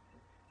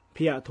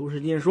皮尔图什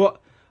金说，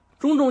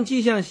种种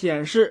迹象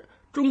显示，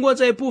中国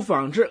在不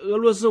仿制俄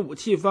罗斯武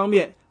器方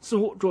面似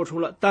乎做出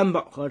了担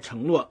保和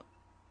承诺。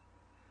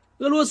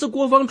俄罗斯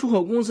国防出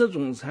口公司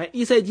总裁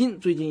伊塞金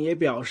最近也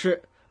表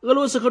示，俄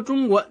罗斯和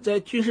中国在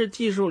军事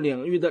技术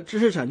领域的知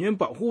识产权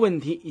保护问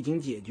题已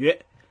经解决，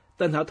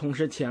但他同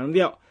时强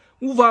调，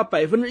无法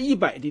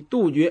100%地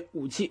杜绝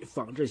武器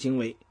仿制行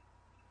为。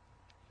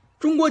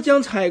中国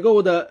将采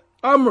购的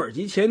阿穆尔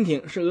级潜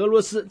艇是俄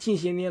罗斯近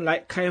些年来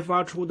开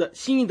发出的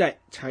新一代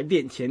柴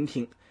电潜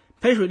艇，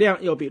排水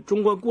量要比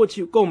中国过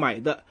去购买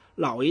的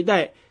老一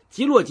代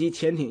吉洛级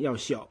潜艇要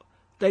小，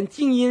但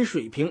静音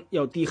水平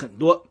要低很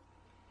多。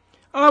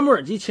阿穆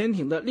尔级潜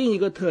艇的另一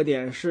个特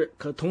点是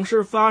可同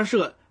时发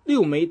射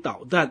6枚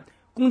导弹，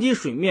攻击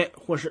水面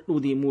或是陆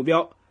地目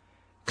标。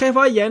开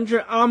发研制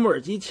阿穆尔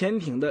级潜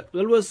艇的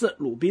俄罗斯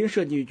鲁宾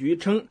设计局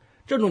称，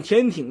这种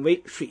潜艇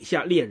为水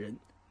下猎人。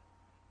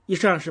以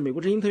上是美国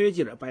之音特约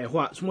记者白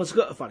桦从莫斯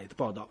科发来的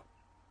报道。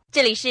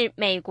这里是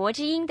美国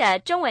之音的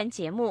中文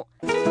节目。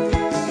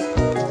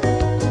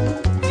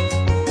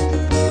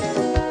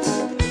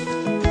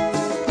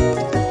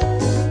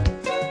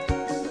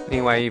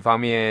另外一方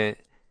面，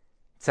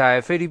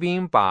在菲律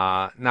宾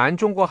把南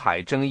中国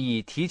海争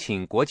议提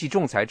请国际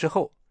仲裁之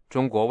后，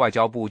中国外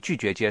交部拒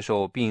绝接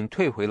受并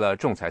退回了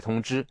仲裁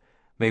通知。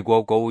美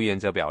国国务院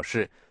则表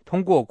示，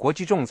通过国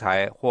际仲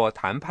裁或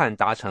谈判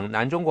达成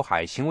南中国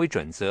海行为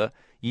准则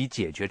以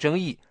解决争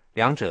议，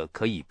两者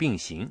可以并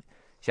行。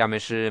下面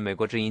是美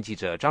国之音记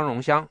者张荣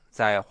香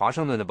在华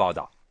盛顿的报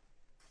道。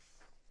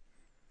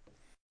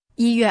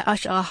1月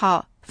22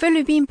号，菲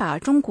律宾把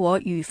中国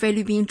与菲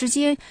律宾之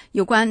间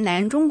有关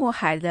南中国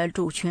海的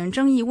主权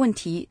争议问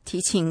题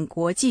提请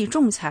国际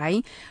仲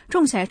裁。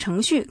仲裁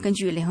程序根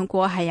据联合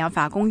国海洋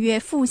法公约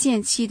附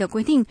件7的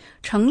规定，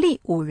成立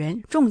5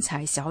人仲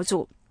裁小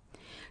组。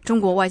中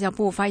国外交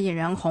部发言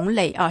人洪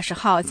磊20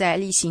号在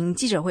例行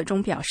记者会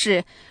中表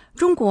示，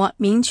中国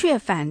明确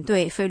反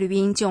对菲律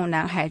宾就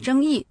南海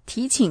争议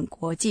提请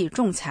国际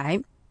仲裁。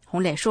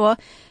洪磊说，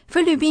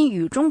菲律宾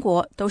与中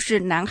国都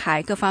是南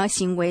海各方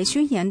行为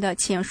宣言的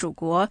签署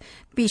国，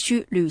必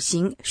须履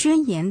行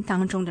宣言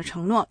当中的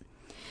承诺。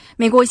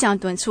美国向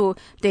敦促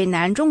对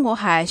南中国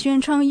海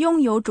宣称拥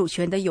有主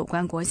权的有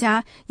关国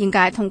家，应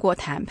该通过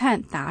谈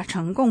判达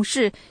成共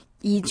识，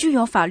以具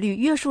有法律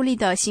约束力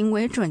的行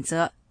为准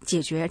则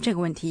解决这个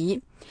问题。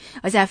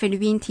而在菲律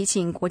宾提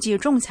请国际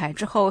仲裁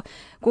之后，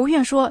国务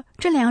院说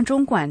这2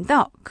种管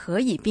道可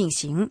以并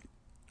行。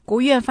国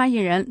务院发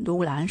言人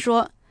卢兰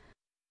说，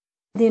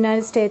 The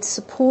United States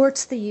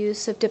supports the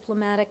use of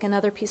diplomatic and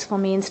other peaceful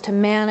means to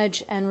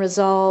manage and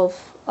resolve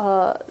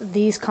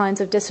these kinds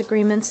of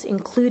disagreements,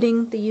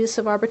 including the use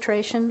of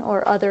arbitration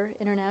or other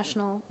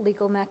international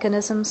legal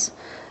mechanisms.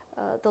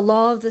 The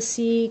Law of the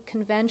Sea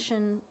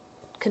Convention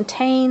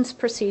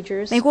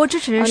美国支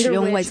持使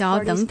用外交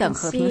等等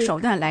和平手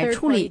段来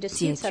处理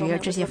解决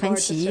这些分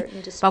歧，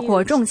包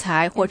括仲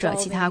裁或者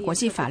其他国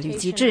际法律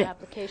机制。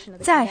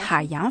在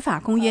海洋法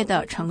公约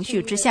的程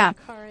序之下，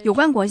有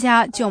关国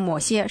家就某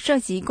些涉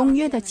及公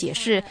约的解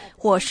释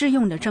或适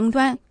用的争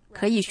端，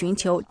可以寻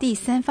求第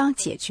三方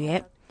解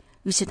决。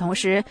与此同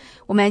时，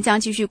我们将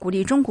继续鼓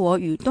励中国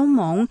与东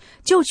盟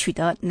就取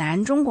得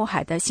南中国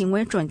海的行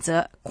为准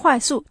则快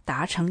速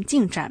达成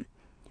进展。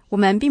我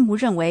们并不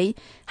认为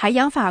海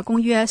洋法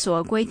公约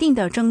所规定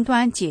的争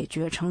端解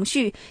决程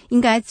序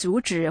应该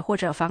阻止或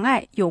者妨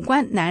碍有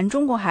关南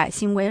中国海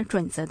行为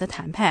准则的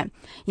谈判，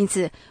因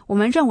此我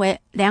们认为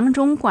2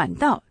种管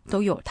道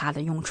都有它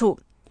的用处。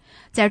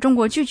在中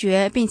国拒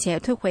绝并且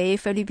退回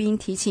菲律宾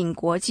提请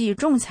国际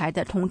仲裁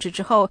的通知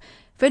之后，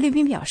菲律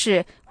宾表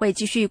示会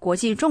继续国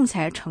际仲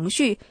裁程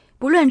序，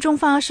不论中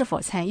方是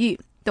否参与，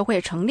都会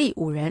成立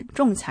5人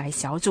仲裁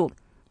小组。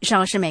以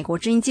上是美国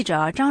之音记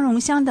者张荣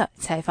香的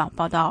采访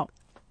报道。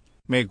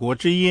美国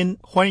之音，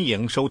欢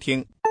迎收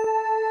听。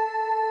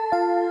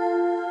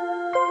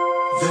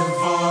The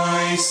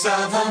Voice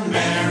of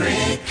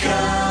America。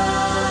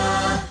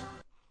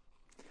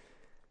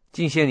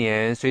近些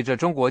年，随着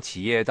中国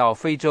企业到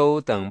非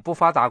洲等不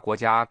发达国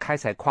家开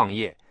采矿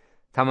业，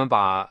他们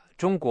把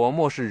中国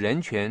漠视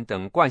人权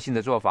等惯性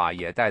的做法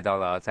也带到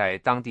了在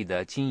当地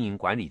的经营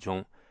管理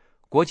中。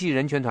国际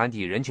人权团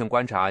体人权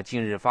观察近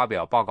日发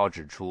表报告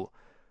指出，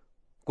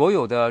国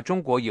有的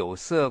中国有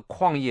色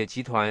矿业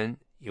集团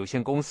有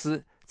限公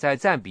司在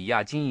赞比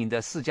亚经营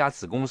的4家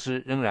子公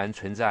司仍然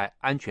存在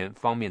安全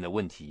方面的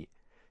问题，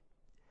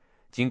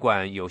尽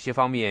管有些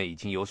方面已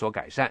经有所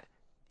改善。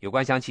有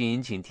关详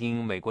情请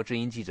听美国之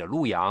音记者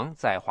陆洋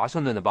在华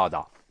盛顿的报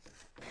道。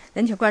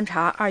人权观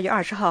察2月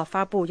20号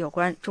发布有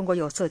关中国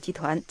有色集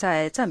团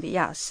在赞比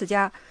亚4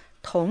家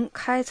铜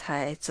开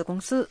采子公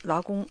司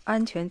劳工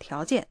安全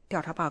条件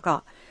调查报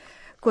告。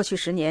过去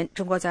10年，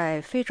中国在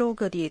非洲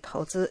各地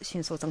投资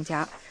迅速增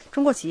加，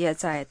中国企业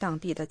在当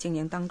地的经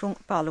营当中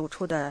暴露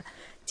出的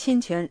侵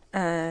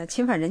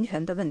犯人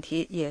权的问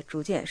题也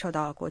逐渐受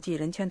到国际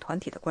人权团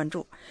体的关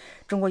注。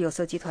中国有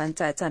色集团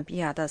在赞比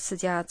亚的4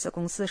家子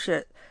公司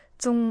是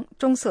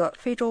中色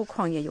非洲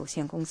矿业有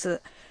限公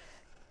司，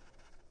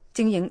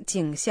经营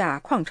井下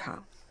矿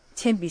场；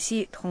铅比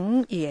锡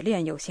铜冶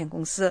炼有限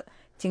公司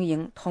经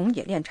营铜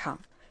冶炼厂；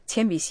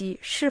铅比锡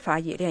施法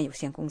冶炼有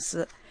限公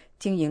司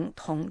经营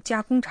铜加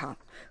工厂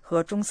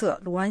和中色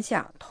卢安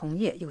夏铜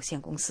业有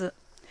限公司。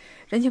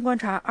人权观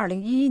察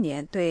2011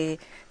年对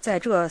在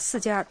这4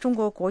家中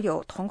国国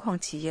有铜矿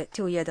企业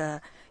就业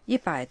的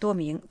100多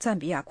名赞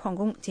比亚矿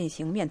工进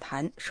行面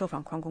谈，受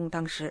访矿工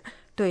当时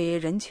对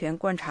人权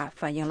观察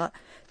反映了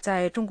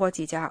在中国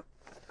几家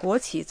国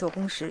企做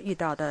工时遇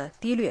到的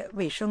低劣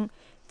卫生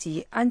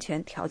及安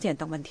全条件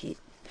等问题。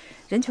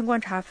人权观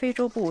察非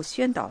洲部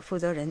宣导负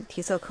责人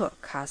提瑟克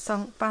卡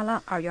桑巴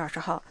拉2月20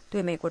号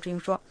对美国之音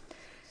说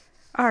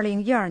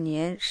，2012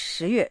年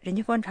10月，人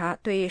权观察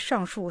对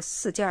上述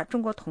4家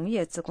中国铜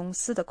业子公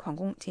司的矿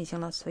工进行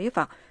了随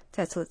访，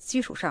在此基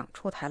础上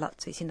出台了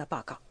最新的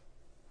报告。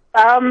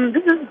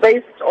This is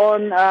based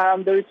on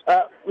the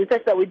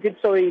research that we did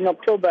in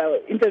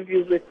October,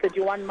 interviews with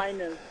 31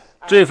 miners.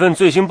 这份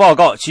最新报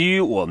告基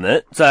于我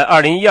们在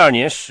2012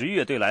年10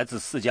月对来自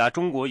4家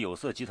中国有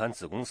色集团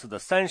子公司的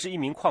31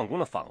名矿工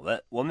的访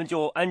问，我们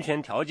就安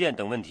全条件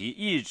等问题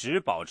一直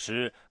保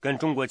持跟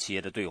中国企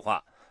业的对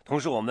话。同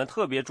时，我们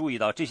特别注意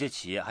到这些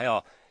企业还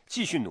要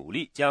继续努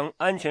力，将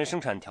安全生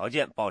产条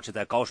件保持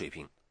在高水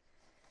平。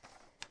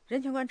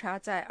人权观察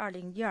在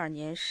2012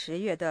年10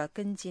月的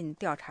跟进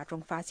调查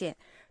中发现，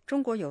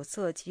中国有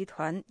色集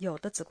团有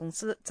的子公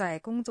司在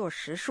工作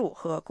时数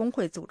和工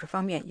会组织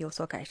方面有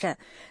所改善，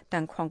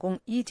但矿工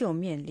依旧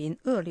面临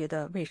恶劣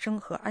的卫生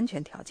和安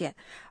全条件，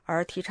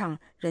而提倡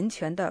人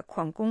权的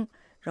矿工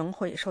仍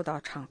会受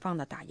到厂方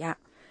的打压。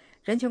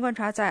人权观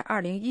察在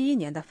2011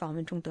年的访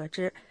问中得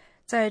知，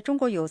在中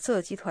国有色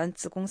集团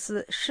子公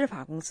司施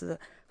法公司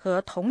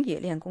和铜冶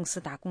炼公司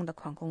打工的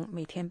矿工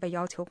每天被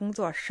要求工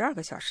作12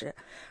个小时，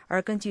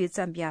而根据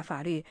赞比亚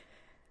法律，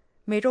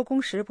每周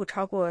工时不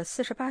超过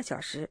48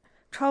小时，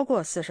超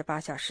过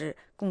48小时，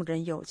工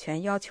人有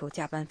权要求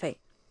加班费。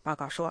报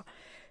告说，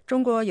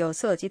中国有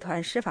色集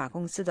团施法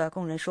公司的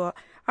工人说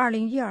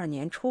，2012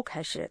年初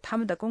开始，他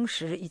们的工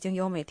时已经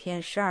由每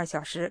天12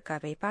小时改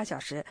为8小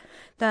时，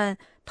但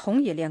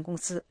铜冶炼公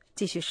司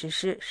继续实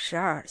施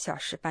12小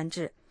时班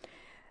制。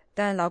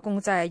但劳工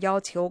在要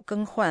求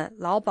更换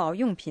劳保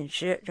用品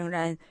时，仍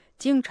然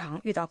经常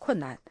遇到困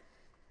难。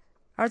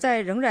而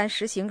在仍然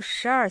实行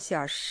12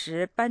小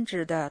时班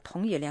制的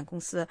铜冶炼公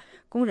司，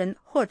工人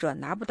或者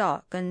拿不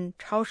到跟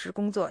超时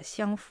工作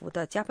相符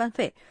的加班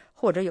费，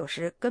或者有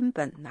时根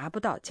本拿不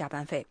到加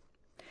班费。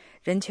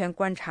人权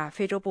观察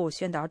非洲部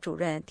宣导主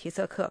任提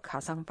瑟克·卡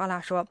桑巴拉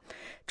说，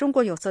中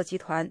国有色集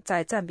团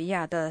在赞比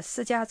亚的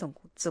4家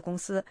子公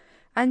司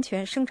安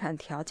全生产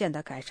条件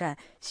的改善，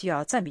需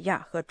要赞比亚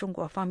和中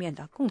国方面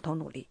的共同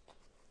努力。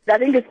I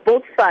think it's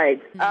both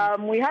sides.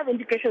 We have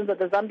indications that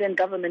the Zambian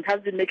government has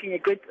been making a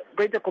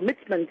greater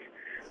commitment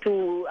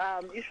to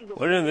issues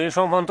of... 我认为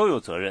双方都有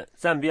责任，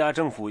赞比亚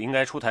政府应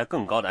该出台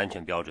更高的安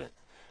全标准，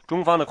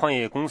中方的矿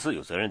业公司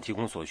有责任提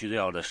供所需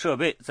要的设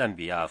备，赞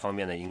比亚方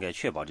面呢应该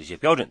确保这些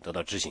标准得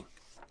到执行。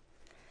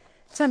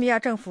赞比亚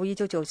政府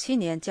1997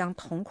年将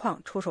铜矿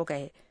出售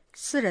给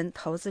私人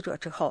投资者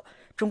之后，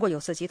中国有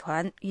色集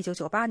团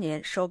1998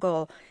年收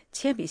购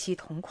铅笔锡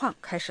铜矿，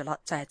开始了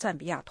在赞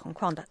比亚铜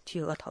矿的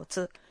巨额投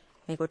资。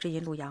美国之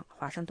音陆洋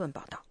华盛顿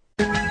报道。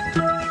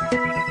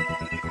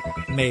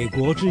美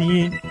国之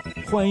音，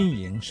欢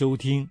迎收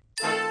听。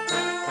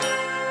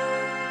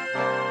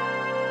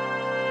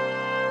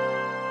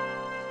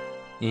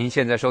您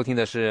现在收听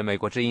的是美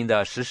国之音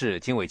的时事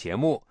经纬节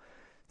目。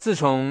自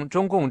从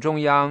中共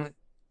中央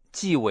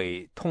纪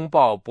委通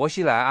报薄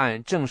熙来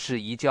案正式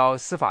移交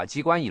司法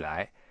机关以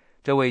来，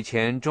这位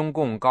前中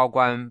共高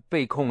官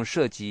被控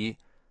涉及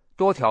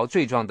多条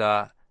罪状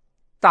的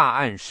大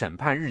案审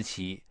判日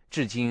期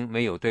至今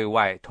没有对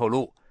外透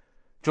露。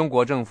中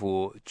国政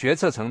府决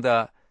策层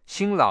的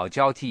新老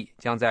交替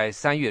将在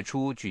3月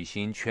初举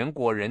行全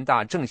国人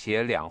大政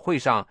协两会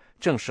上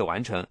正式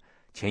完成。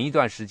前一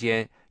段时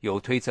间有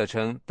推测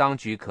称，当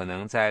局可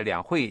能在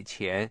两会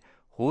前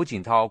胡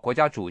锦涛国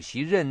家主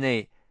席任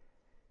内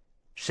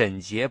审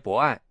结驳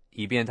案，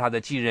以便他的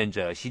继任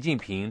者习近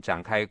平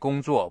展开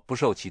工作，不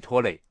受其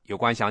拖累。有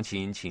关详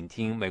情，请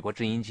听美国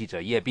之音记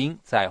者叶斌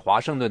在华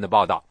盛顿的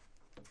报道。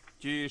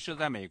据设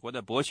在美国的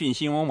博讯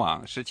新闻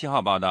网17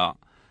号报道，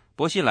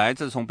薄熙来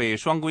自从被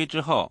双规之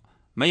后，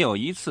没有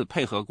一次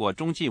配合过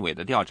中纪委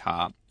的调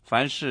查，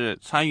凡是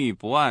参与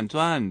驳案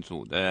专案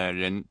组的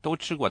人都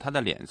吃过他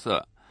的脸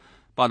色。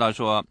报道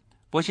说，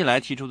薄熙来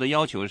提出的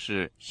要求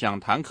是，想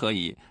谈可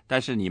以，但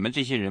是你们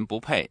这些人不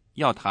配，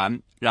要谈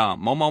让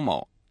某某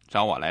某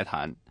找我来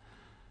谈。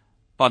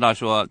报道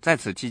说，在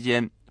此期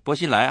间，薄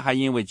熙来还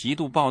因为极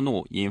度暴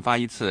怒引发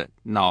一次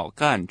脑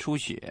干出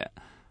血，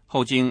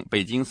后经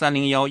北京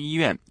301医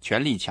院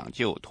全力抢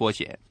救脱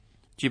险。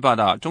据报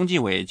道，中纪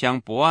委将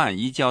驳案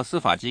移交司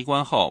法机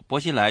关后，薄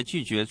熙来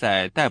拒绝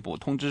在逮捕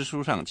通知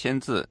书上签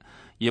字，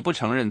也不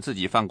承认自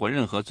己犯过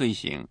任何罪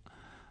行。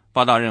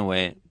报道认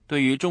为，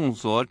对于众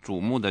所瞩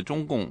目的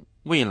中共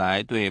未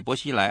来对薄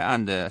熙来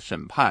案的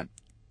审判，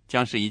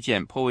将是一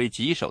件颇为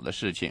棘手的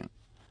事情。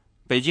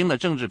北京的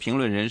政治评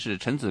论人士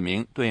陈子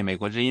明对美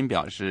国之音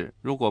表示，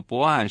如果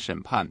驳案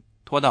审判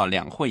拖到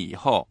两会以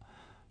后，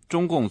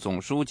中共总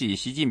书记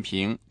习近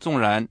平纵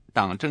然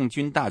党政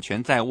军大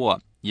权在握，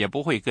也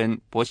不会跟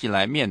薄熙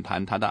来面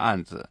谈他的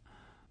案子。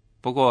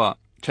不过，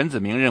陈子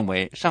明认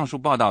为上述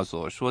报道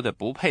所说的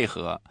不配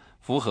合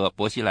符合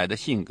薄熙来的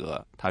性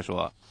格。他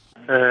说，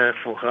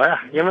符合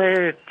呀，因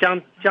为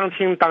江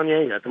青当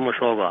年也这么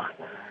说过，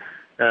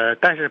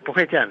但是不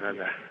会见他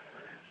的，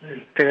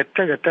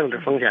这个政治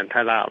风险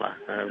太大了，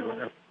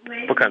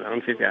不可能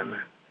去见的。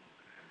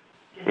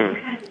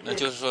那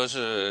就是说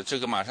是这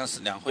个马上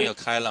两会要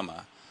开了嘛，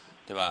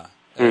对吧？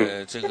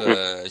这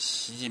个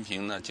习近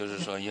平呢，就是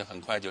说也很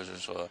快就是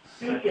说，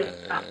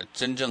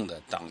真正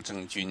的党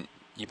政军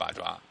一把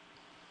抓。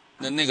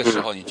那个时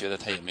候你觉得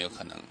他也没有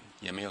可能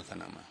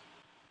吗？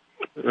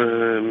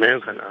没有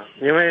可能，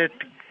因为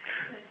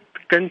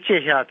跟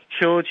阶下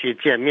丘去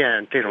见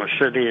面这种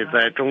事例，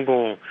在中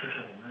共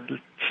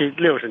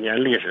60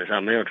年历史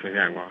上没有出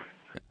现过。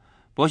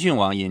博讯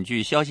网引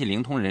据消息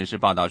灵通人士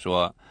报道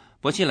说，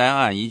薄熙来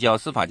案移交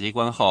司法机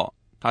关后，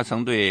他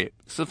曾对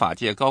司法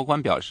界高官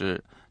表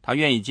示，他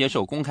愿意接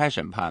受公开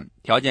审判，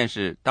条件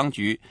是当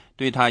局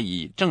对他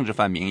以政治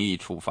犯名义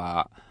处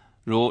罚，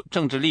如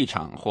政治立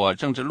场或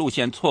政治路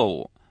线错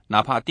误，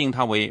哪怕定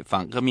他为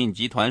反革命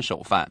集团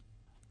首犯。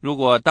如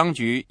果当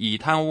局以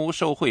贪污、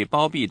受贿、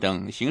包庇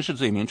等刑事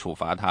罪名处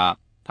罚他，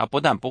他不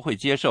但不会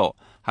接受，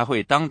还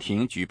会当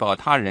庭举报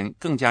他人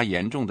更加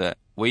严重的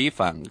违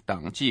反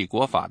党纪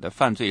国法的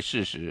犯罪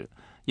事实。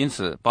因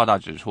此，报道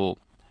指出，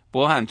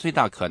博案最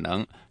大可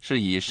能是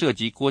以涉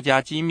及国家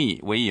机密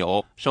为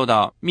由受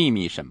到秘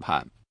密审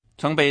判。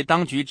曾被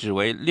当局指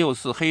为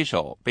6·4黑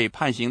手、被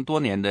判刑多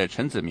年的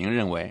陈子明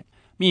认为，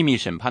秘密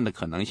审判的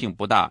可能性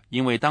不大，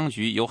因为当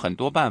局有很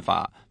多办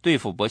法对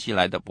付薄熙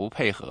来的不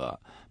配合，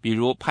比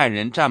如派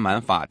人占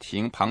满法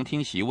庭旁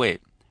听席位，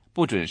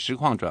不准实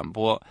况转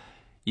播，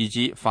以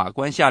及法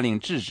官下令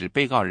制止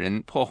被告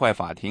人破坏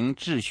法庭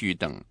秩序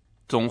等，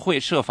总会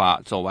设法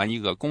走完一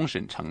个公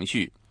审程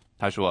序。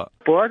他说，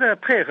博的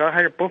配合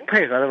还是不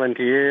配合的问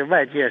题，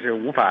外界是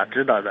无法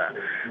知道的。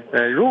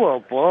如果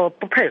博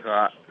不配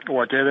合，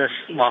我觉得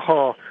往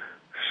后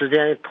时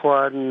间一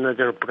拖，那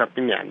就是不可避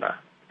免的。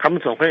他们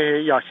总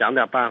会要想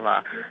点办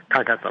法，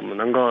看看怎么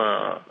能够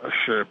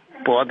使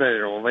博的这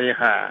种危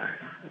害，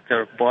就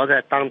是博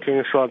在当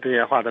庭说这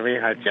些话的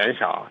危害减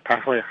小，他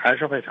还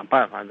是会想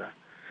办法的。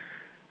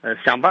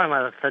想办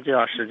法他就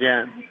要时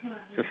间，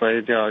所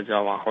以就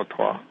要往后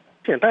拖。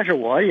但是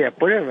我也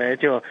不认为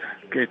就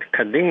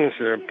肯定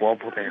是博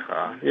不配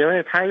合，因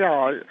为他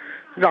要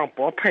让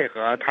博配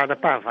合，他的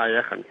办法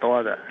也很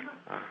多的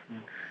啊。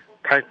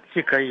他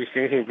既可以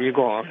刑讯逼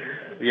供，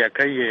也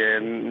可以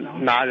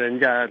拿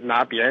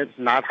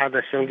他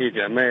的兄弟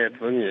姐妹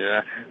子女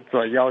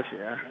做要挟，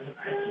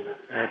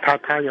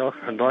他有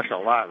很多手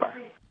腕了。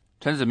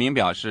陈子明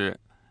表示，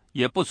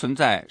也不存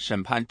在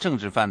审判政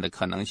治犯的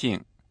可能性。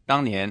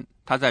当年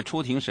他在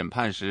出庭审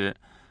判时，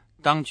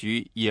当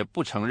局也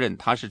不承认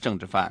他是政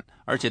治犯，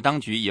而且当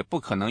局也不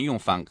可能用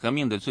反革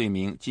命的罪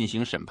名进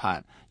行审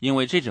判，因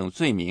为这种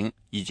罪名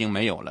已经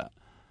没有了。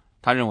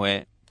他认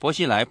为薄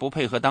熙来不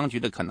配合当局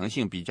的可能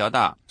性比较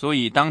大，所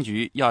以当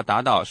局要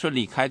达到顺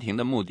利开庭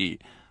的目的，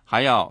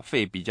还要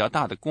费比较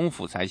大的功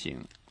夫才行。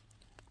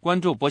关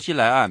注薄熙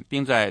来案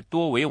并在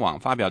多维网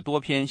发表多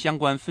篇相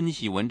关分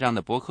析文章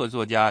的博客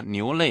作家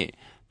牛泪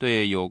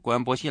对有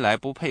关薄熙来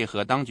不配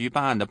合当局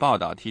办案的报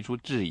道提出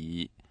质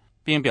疑，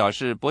并表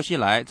示薄熙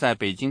来在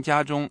北京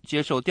家中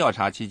接受调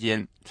查期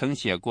间曾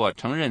写过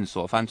承认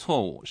所犯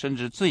错误甚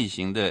至罪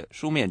行的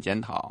书面检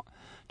讨。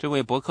这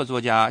位博客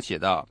作家写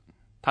道，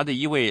他的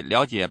一位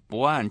了解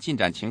博案进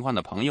展情况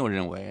的朋友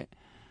认为，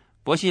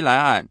薄熙来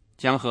案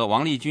将和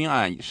王立军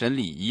案审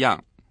理一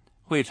样，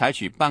会采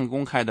取半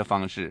公开的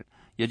方式，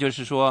也就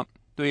是说，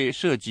对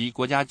涉及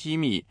国家机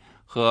密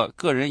和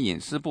个人隐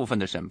私部分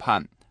的审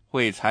判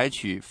会采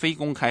取非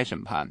公开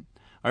审判，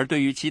而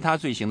对于其他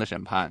罪行的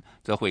审判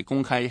则会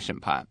公开审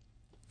判。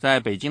在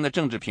北京的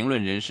政治评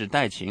论人士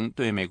戴晴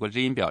对美国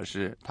之音表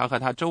示，他和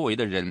他周围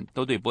的人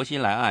都对薄熙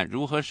来案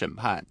如何审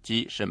判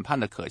及审判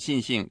的可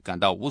信性感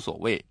到无所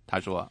谓。他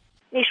说，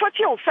你说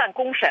就算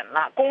公审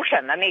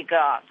了那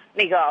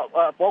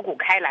个博古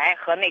开来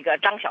和那个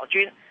张小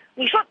军，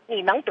你说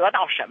你能得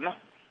到什么？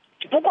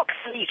不过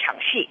看一场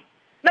戏。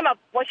那么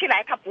薄熙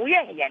来他不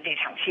愿意演这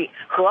场戏，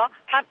和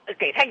他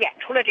给他演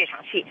出了这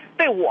场戏，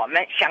对我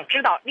们想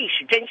知道历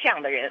史真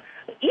相的人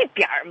一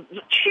点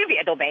区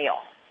别都没有，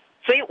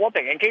所以我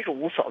本人真是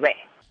无所谓。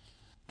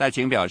戴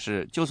晴表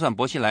示，就算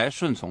薄熙来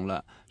顺从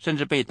了，甚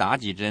至被打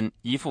几针，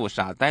一副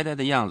傻呆呆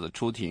的样子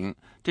出庭，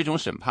这种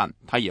审判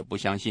他也不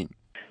相信。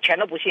全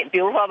都不信，比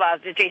如说吧，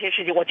这些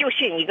事情我就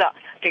信一个，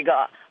这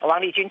个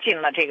王立军进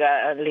了这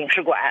个领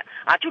事馆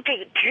啊，就这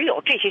个只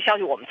有这些消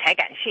息我们才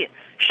敢信，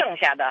剩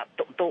下的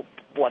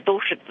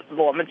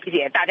我们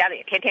也大家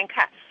也天天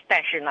看，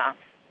但是呢，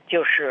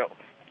就是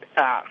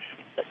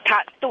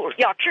他都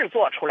要制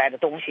作出来的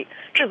东西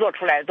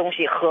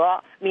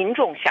和民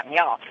众想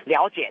要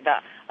了解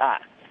的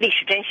历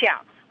史真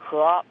相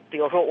和比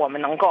如说我们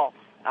能够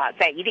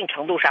在一定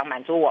程度上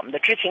满足我们的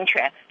知情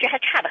权，这还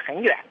差得很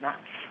远呢。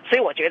所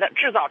以我觉得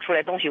制造出来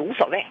的东西无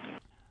所谓。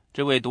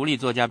这位独立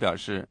作家表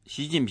示，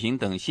习近平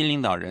等新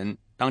领导人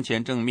当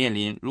前正面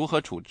临如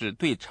何处置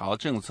对朝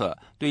政策、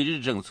对日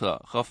政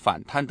策和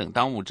反贪等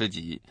当务之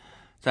急。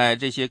在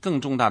这些更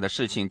重大的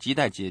事情亟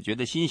待解决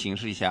的新形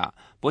势下，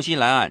薄熙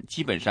来案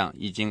基本上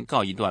已经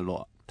告一段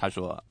落。他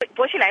说，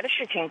薄熙来的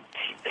事情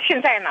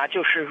现在呢，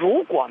就是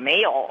如果没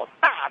有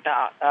大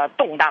的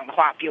动荡的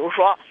话，比如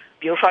说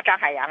张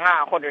海洋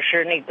啊，或者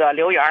是那个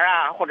刘源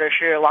啊，或者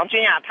是王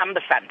军啊，他们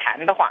的反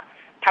弹的话，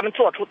他们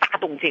做出大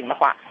动静的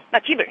话，那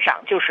基本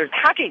上就是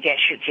他这件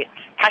事情，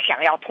他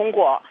想要通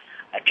过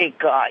这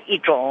个一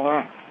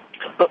种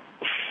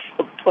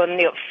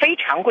那个非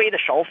常规的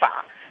手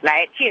法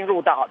来进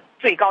入到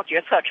最高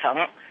决策层，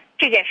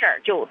这件事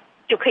儿就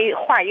可以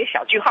画一个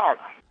小句号了。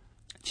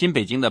亲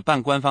北京的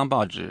半官方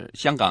报纸《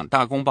香港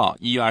大公报》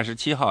1月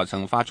27号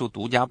曾发出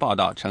独家报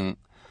道称，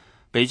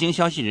北京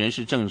消息人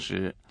士证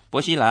实，薄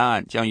熙来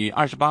案将于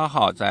28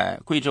号在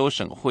贵州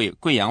省会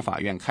贵阳法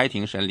院开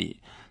庭审理，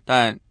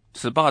但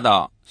此报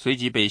道随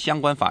即被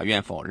相关法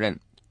院否认。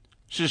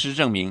事实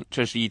证明，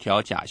这是一条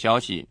假消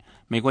息。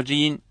美国之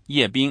音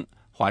叶冰，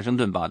华盛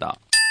顿报道。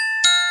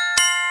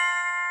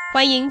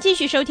欢迎继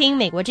续收听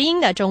美国之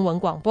音的中文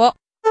广播。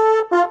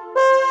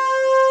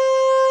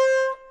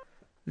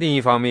另一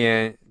方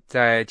面，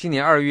在今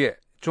年2月，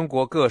中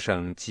国各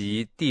省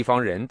及地方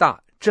人大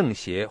政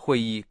协会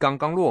议刚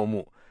刚落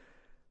幕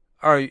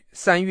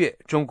，3月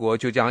中国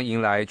就将迎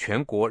来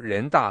全国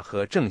人大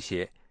和政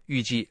协，预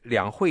计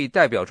两会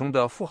代表中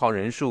的富豪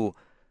人数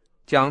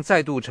将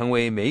再度成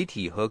为媒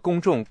体和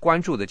公众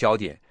关注的焦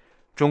点。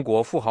中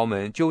国富豪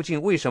们究竟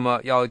为什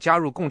么要加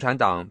入共产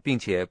党并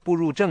且步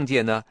入政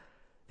界呢？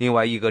另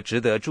外一个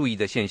值得注意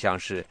的现象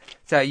是，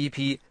在一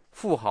批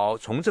富豪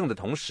从政的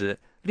同时，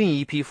另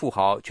一批富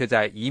豪却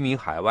在移民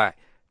海外，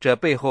这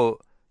背后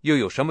又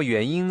有什么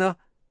原因呢？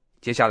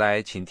接下来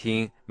请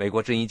听美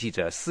国之音记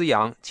者思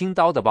阳、金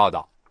刀的报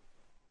道。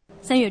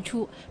3月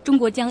初，中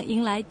国将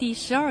迎来第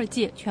12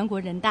届全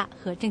国人大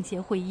和政协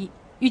会议。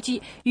预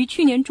计与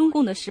去年中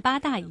共的18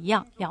大一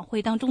样，两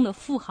会当中的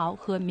富豪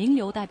和名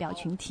流代表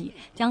群体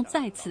将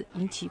再次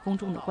引起公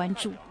众的关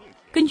注。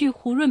根据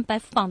胡润百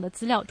富榜的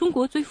资料，中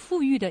国最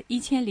富裕的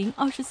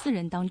1024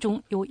人当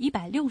中，有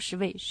160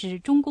位是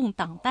中共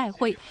党代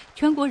会、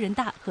全国人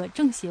大和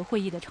政协会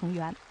议的成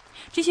员。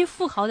这些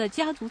富豪的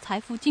家族财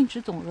富净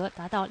值总额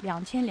达到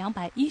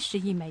2210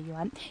亿美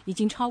元，已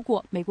经超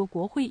过美国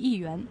国会议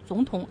员、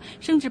总统，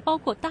甚至包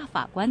括大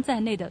法官在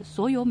内的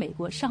所有美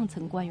国上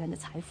层官员的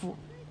财富。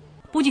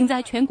不仅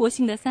在全国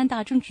性的3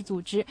大政治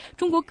组织，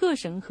中国各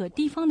省和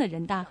地方的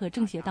人大和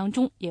政协当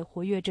中也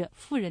活跃着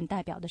富人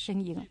代表的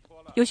身影。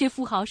有些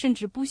富豪甚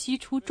至不惜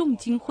出重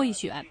金贿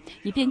选，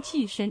以便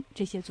跻身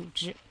这些组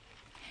织。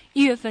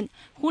1月份，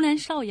湖南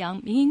邵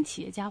阳民营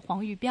企业家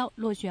黄玉彪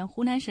落选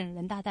湖南省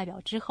人大代表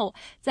之后，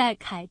在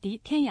凯迪、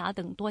天涯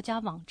等多家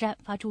网站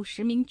发出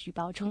实名举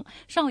报称，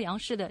邵阳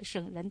市的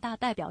省人大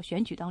代表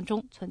选举当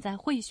中存在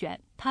贿选，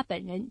他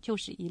本人就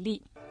是一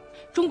例。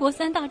中国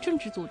3大政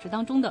治组织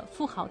当中的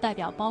富豪代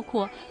表包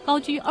括高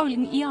居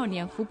2012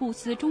年福布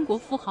斯中国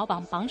富豪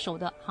榜榜首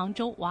的杭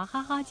州娃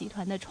哈哈集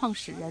团的创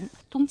始人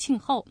宗庆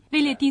后，位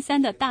列第3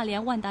的大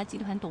连万达集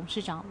团董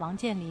事长王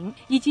健林，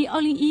以及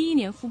2011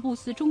年福布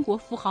斯中国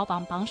富豪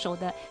榜榜首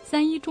的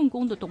3一重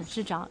工的董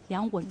事长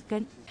梁稳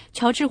根。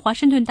乔治华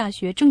盛顿大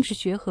学政治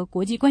学和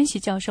国际关系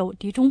教授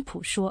狄中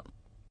普说，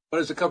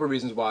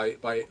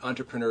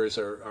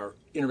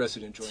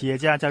企业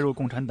家加入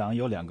共产党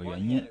有2个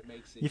原因，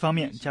一方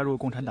面，加入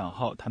共产党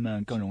后，他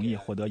们更容易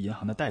获得银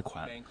行的贷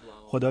款，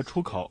获得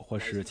出口或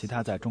是其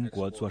他在中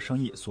国做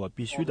生意所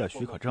必须的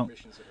许可证，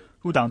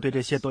入党对这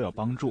些都有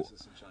帮助。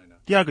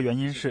第2个原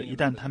因是，一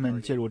旦他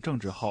们介入政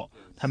治后，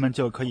他们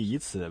就可以以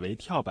此为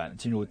跳板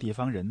进入地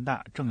方人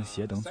大、政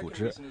协等组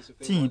织，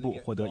进一步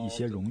获得一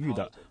些荣誉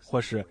的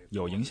或是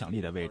有影响力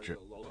的位置。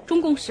中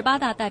共18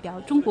大代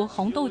表中国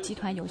红豆集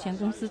团有限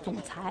公司总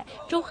裁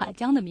周海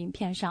江的名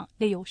片上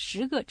列有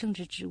10个政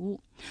治职务。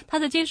他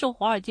在接受《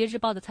华尔街日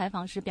报》的采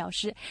访时表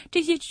示，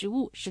这些职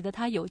务使得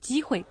他有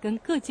机会跟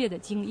各界的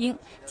精英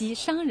及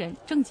商人、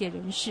政界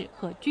人士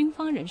和军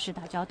方人士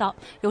打交道，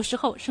有时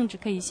候甚至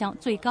可以向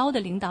最高的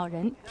领导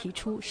人提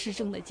出施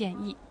政的建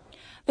议。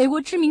美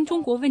国知名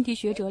中国问题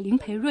学者林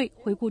培瑞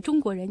回顾中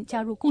国人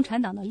加入共产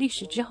党的历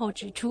史之后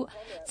指出，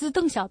自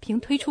邓小平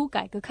推出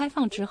改革开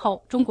放之后，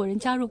中国人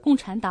加入共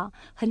产党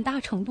很大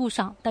程度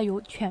上带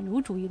有犬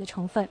儒主义的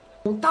成分。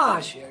从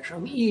大学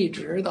生一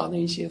直到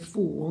那些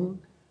富翁，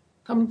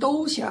他们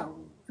都想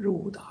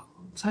入党、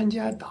参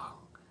加党，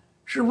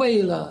是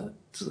为了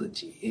自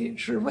己，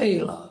是为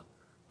了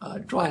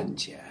赚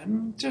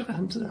钱，这个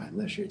很自然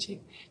的事情。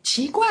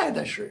奇怪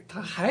的是，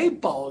他还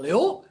保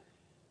留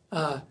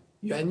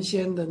原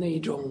先的那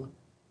种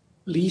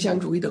理想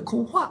主义的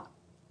空话，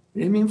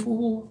人民服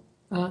务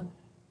啊，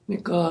那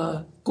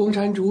个共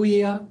产主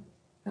义啊，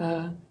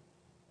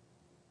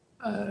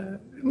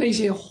那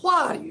些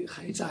话语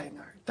还在那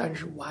儿，但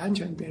是完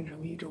全变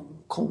成一种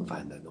空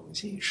泛的东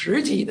西，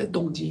实际的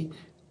动机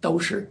都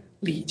是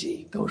利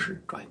己，都是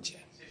赚钱。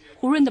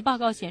胡润的报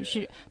告显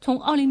示，从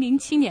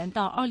2007年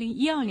到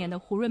2012年的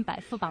胡润百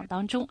富榜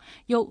当中，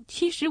有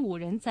75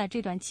人在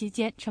这段期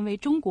间成为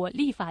中国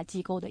立法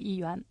机构的一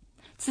员。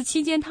此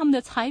期间，他们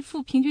的财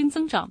富平均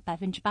增长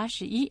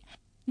81%。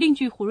另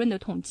据胡润的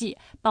统计，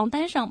榜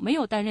单上没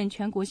有担任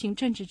全国性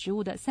政治职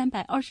务的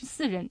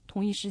324人，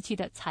同一时期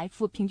的财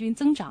富平均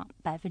增长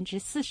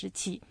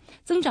47%，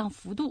增长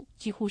幅度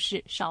几乎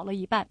是少了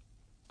一半。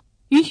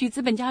允许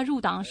资本家入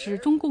党是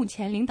中共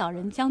前领导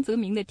人江泽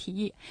民的提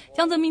议。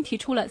江泽民提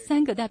出了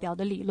3个代表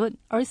的理论，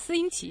而私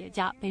营企业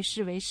家被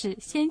视为是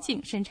先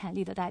进生产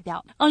力的代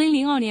表。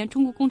2002年，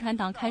中国共产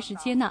党开始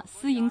接纳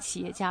私营企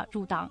业家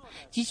入党，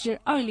即使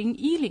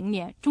2010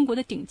年，中国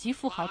的顶级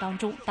富豪当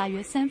中，大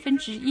约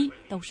1/3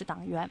都是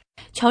党员。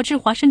乔治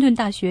华盛顿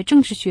大学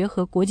政治学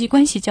和国际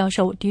关系教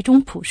授狄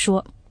中普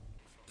说：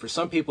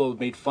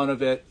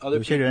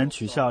有些人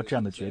取笑这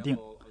样的决定，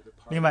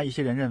另外一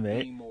些人认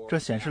为这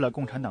显示了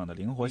共产党的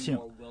灵活性，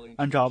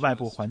按照外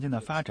部环境的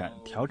发展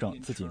调整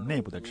自己内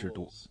部的制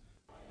度。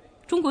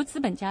中国资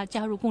本家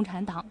加入共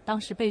产党，当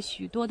时被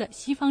许多的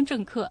西方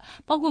政客，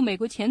包括美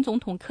国前总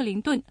统克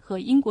林顿和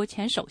英国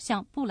前首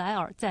相布莱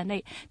尔在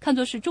内，看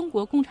作是中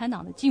国共产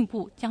党的进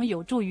步将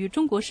有助于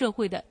中国社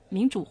会的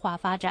民主化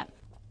发展。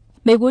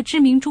美国知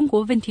名中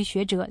国问题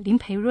学者林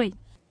培瑞：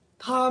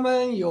他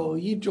们有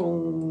一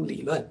种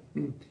理论，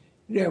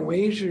认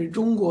为是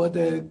中国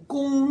的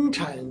共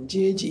产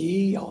阶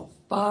级要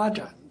发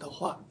展的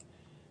话，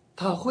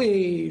他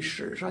会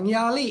使上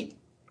压力，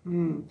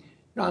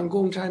让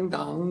共产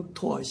党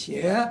妥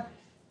协，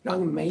让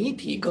媒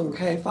体更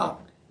开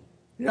放，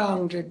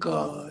让这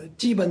个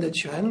基本的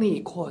权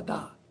利扩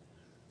大。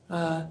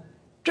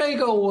这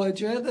个我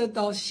觉得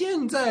到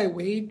现在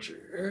为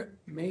止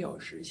没有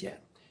实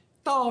现，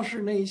倒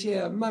是那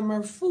些慢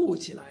慢富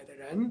起来的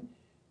人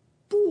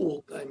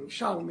不跟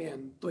上面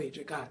对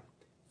着干，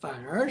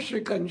反而是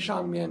跟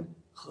上面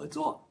合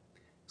作，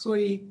所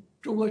以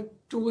中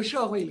国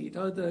社会里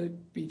头的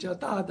比较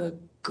大的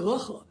隔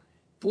阂，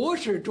不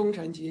是中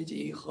产阶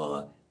级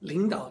和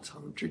领导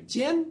层之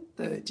间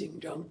的竞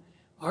争，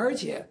而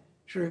且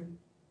是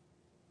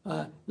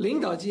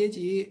领导阶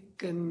级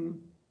跟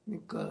那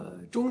个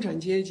中产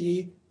阶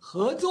级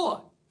合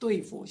作对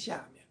付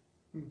下面。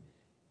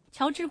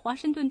乔治华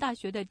盛顿大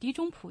学的狄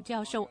中普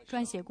教授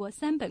撰写过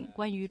3本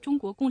关于中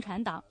国共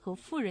产党和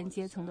富人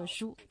阶层的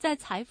书。在《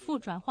财富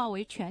转化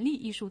为权力》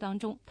一书当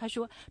中，他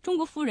说，中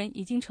国富人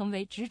已经成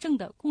为执政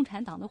的共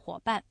产党的伙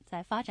伴，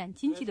在发展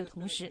经济的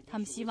同时，他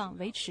们希望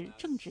维持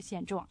政治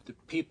现状。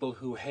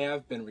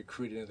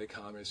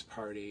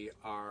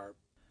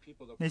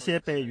那些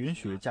被允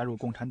许加入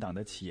共产党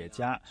的企业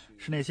家，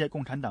是那些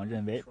共产党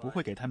认为不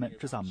会给他们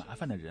制造麻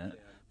烦的人，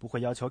不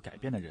会要求改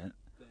变的人。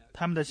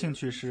他们的兴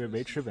趣是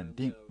维持稳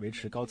定、维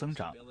持高增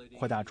长、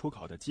扩大出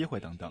口的机会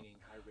等等。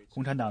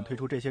共产党推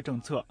出这些政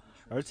策，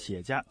而企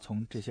业家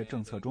从这些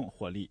政策中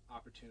获利。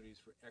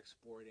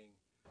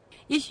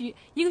也许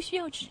一个需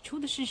要指出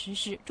的事实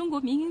是，中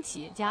国民营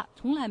企业家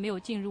从来没有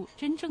进入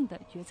真正的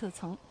决策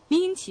层。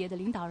民营企业的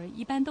领导人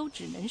一般都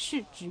只能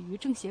是止于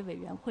政协委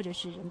员或者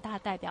是人大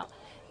代表，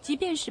即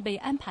便是被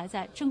安排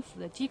在政府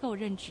的机构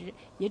任职，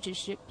也只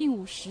是并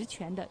无实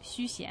权的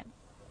虚衔。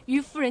与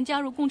富人加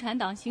入共产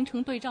党形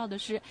成对照的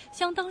是，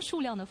相当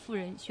数量的富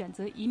人选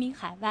择移民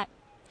海外。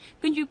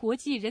根据国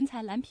际人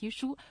才蓝皮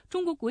书《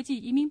中国国际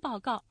移民报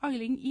告》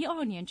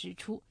2012年指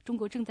出，中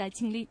国正在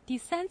经历第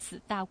3次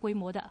大规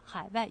模的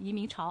海外移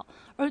民潮，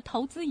而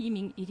投资移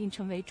民已经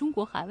成为中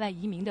国海外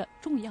移民的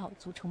重要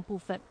组成部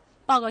分。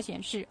报告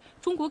显示，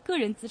中国个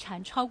人资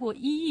产超过1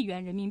亿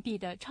元人民币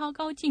的超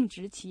高净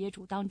值企业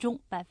主当中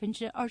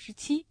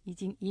，27%已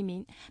经移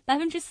民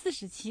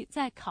，47%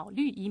在考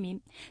虑移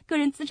民。个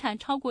人资产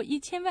超过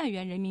1000万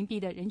元人民币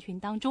的人群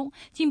当中，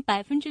近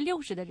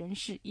60%的人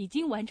士已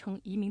经完成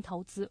移民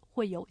投资，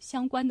会有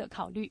相关的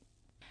考虑。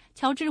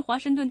乔治华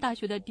盛顿大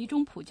学的狄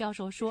中普教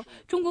授说，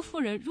中国富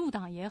人入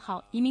党也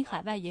好，移民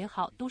海外也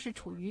好，都是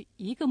处于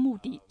一个目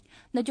的，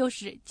那就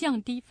是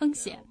降低风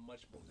险。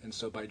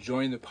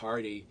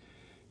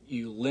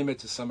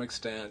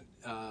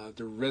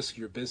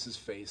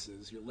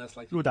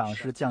入党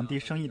是降低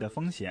生意的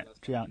风险，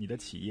这样你的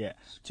企业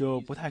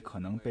就不太可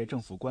能被政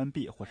府关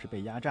闭或是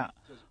被压榨。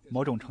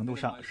某种程度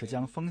上是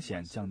将风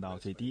险降到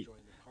最低。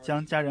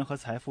将家人和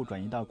财富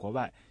转移到国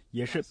外，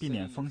也是避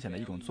免风险的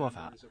一种做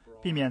法，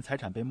避免财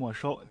产被没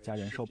收，家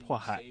人受迫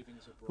害。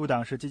入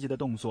党是积极的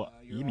动作，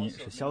移民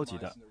是消极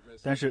的，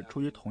但是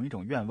出于同一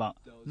种愿望，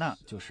那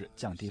就是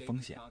降低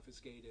风险。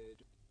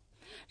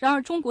然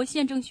而，中国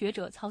宪政学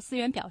者曹思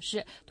源表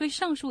示，对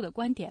上述的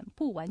观点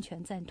不完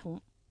全赞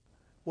同。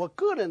我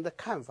个人的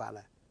看法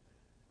呢，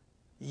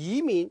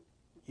移民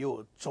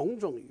有种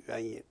种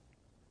原因，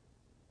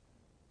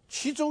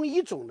其中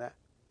一种呢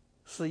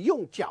是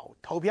用脚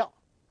投票，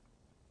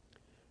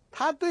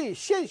他对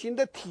现行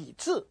的体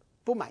制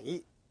不满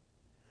意，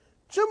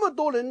这么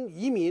多人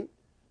移民，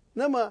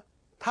那么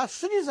他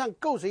实际上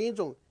构成一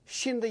种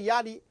新的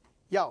压力，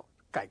要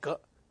改革，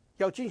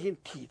要进行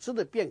体制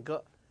的变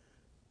革。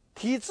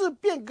体制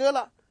变革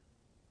了，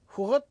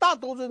符合大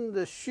多数人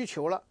的需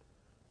求了，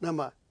那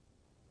么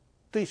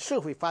对社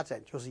会发展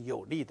就是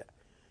有利的，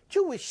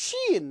就会吸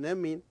引人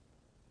民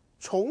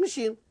重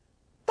新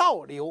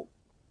倒流。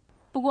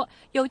不过，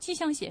有迹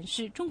象显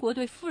示，中国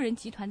对富人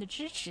集团的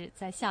支持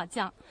在下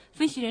降。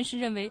分析人士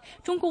认为，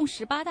中共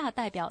18大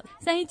代表、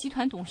3A集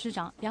团董事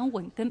长梁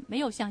稳根没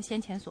有像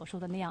先前所说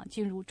的那样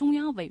进入中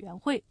央委员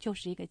会，就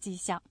是一个迹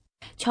象。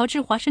乔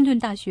治华盛顿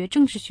大学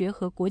政治学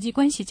和国际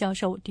关系教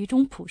授狄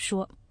中普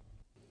说。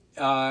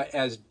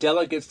as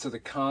delegates to the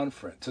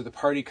conference, to the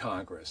party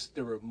congress,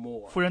 there were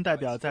more. 富人代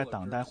表在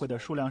党代会的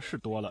数量是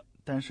多了，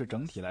但是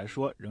整体来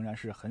说仍然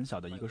是很小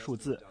的一个数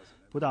字，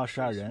不到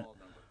12人，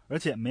而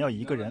且没有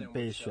一个人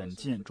被选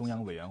进中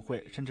央委员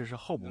会，甚至是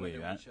候补委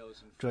员。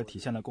这体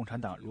现了共产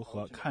党如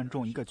何看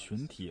重一个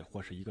群体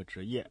或是一个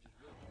职业。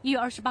1月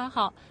28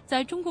号，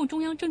在中共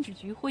中央政治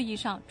局会议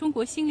上，中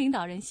国新领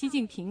导人习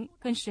近平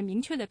更是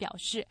明确地表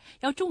示，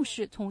要重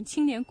视从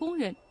青年工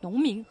人、农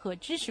民和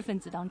知识分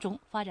子当中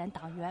发展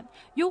党员，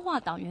优化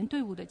党员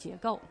队伍的结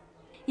构。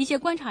一些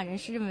观察人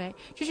士认为，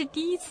这是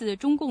第一次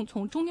中共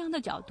从中央的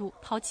角度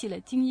抛弃了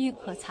精英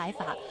和财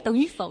阀，等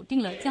于否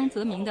定了江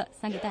泽民的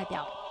3个代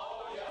表。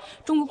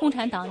中国共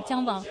产党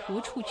将往何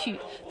处去？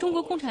中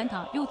国共产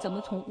党又怎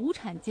么从无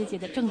产阶级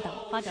的政党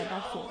发展到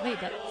所谓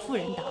的富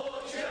人党？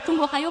中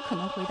国还有可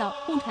能回到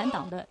共产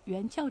党的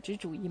原教旨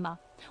主义吗？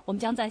我们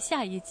将在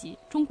下一集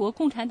《中国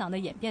共产党的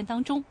演变》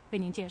当中为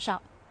您介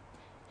绍。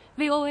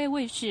VOA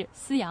卫视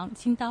思阳、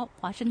青刀、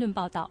华盛顿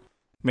报道。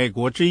美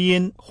国之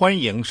音，欢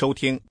迎收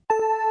听。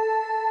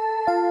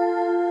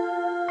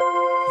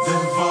The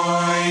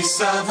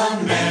Voice of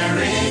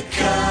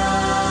America。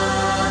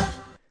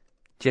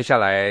 接下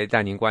来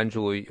带您关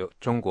注有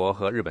中国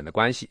和日本的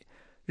关系。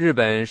日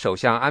本首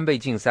相安倍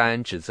晋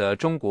三指责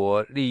中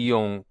国利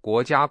用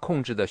国家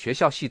控制的学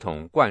校系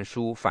统灌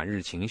输反日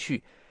情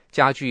绪，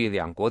加剧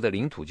两国的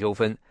领土纠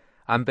纷。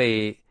安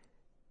倍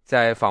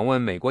在访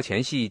问美国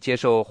前夕接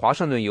受《华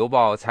盛顿邮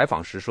报》采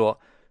访时说，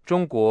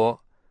中国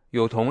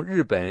有同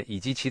日本以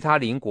及其他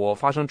邻国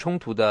发生冲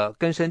突的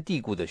根深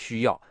蒂固的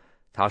需要。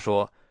他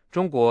说，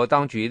中国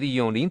当局利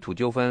用领土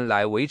纠纷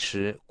来维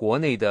持国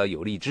内的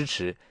有力支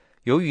持，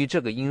由于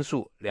这个因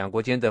素，两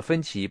国间的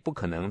分歧不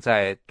可能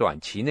在短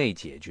期内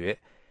解决。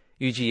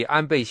预计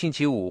安倍星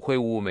期五会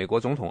晤美国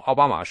总统奥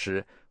巴马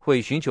时，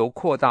会寻求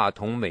扩大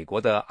同美国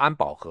的安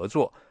保合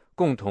作，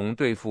共同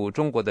对付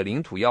中国的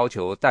领土要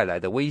求带来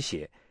的威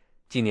胁。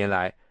近年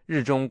来，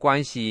日中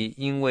关系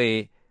因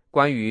为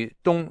关于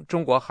东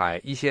中国海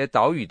一些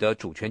岛屿的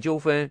主权纠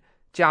纷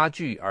加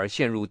剧而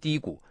陷入低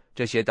谷。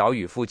这些岛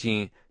屿附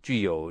近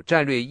具有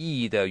战略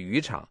意义的渔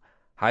场，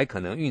还可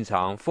能蕴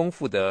藏丰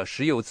富的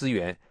石油资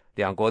源，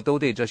两国都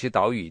对这些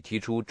岛屿提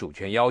出主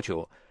权要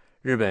求。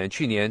日本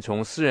去年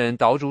从私人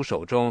岛主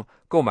手中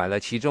购买了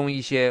其中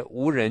一些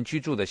无人居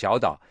住的小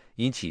岛，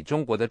引起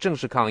中国的正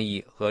式抗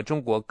议和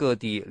中国各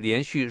地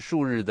连续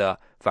数日的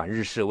反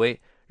日示威。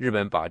日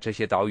本把这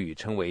些岛屿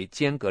称为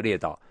尖阁列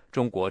岛，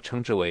中国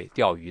称之为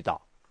钓鱼岛。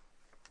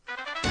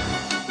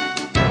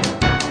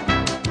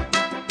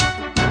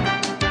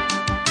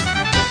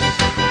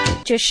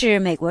这是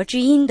美国之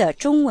音的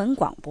中文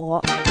广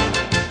播。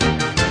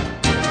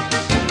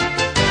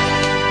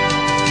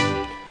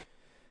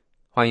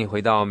欢迎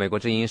回到美国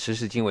之音时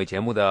事经纬节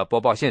目的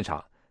播报现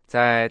场。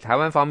在台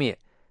湾方面，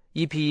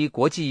一批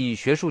国际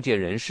学术界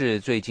人士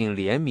最近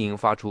联名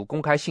发出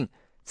公开信，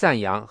赞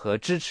扬和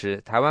支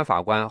持台湾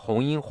法官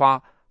洪英花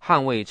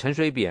捍卫陈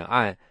水扁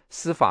案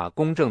司法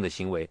公正的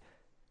行为。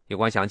有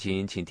关详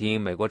情，请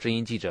听美国之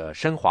音记者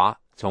申华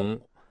从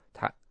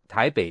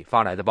台北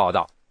发来的报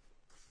道。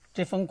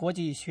这封国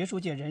际学术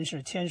界人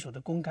士签署的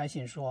公开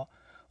信说，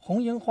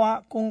洪英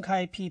花公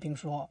开批评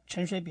说，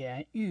陈水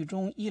扁狱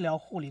中医疗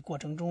护理过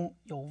程中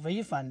有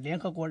违反联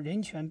合国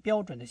人权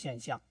标准的现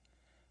象，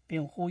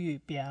并呼吁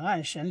扁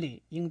案审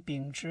理应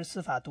秉持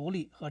司法独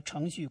立和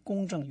程序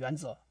公正原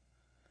则。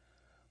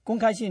公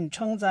开信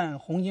称赞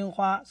洪英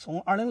花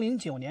从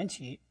2009年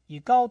起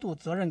以高度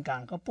责任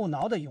感和不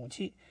挠的勇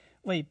气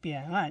为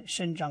扁案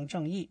伸张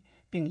正义，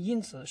并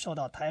因此受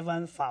到台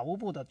湾法务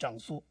部的整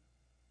肃。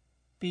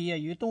毕业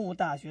于东吴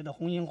大学的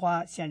洪英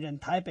花现任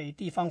台北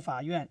地方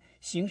法院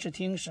刑事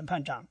厅审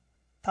判长，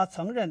他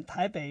曾任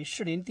台北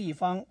士林地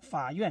方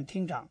法院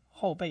厅长，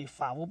后被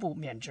法务部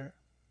免职。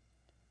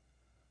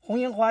洪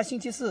英花星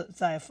期四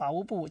在法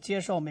务部接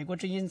受美国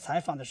之音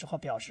采访的时候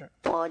表示，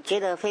我觉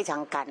得非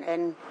常感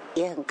恩，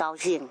也很高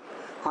兴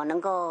能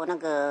够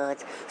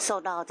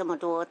受到这么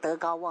多德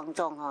高望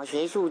重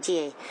学术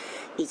界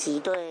以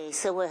及对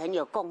社会很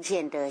有贡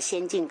献的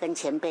先进跟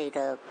前辈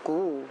的鼓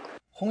舞。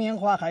洪英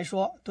花还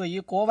说，对于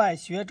国外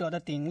学者的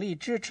鼎力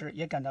支持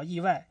也感到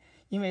意外，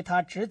因为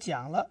他只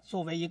讲了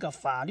作为一个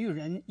法律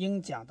人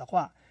应讲的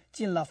话，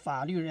尽了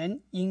法律人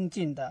应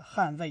尽的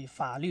捍卫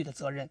法律的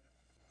责任。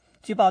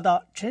据报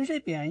道，陈水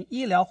扁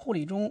医疗护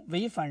理中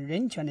违反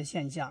人权的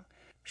现象，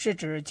是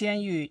指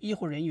监狱医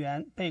护人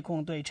员被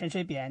控对陈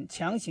水扁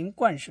强行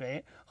灌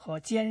水和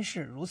监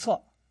视如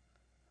厕。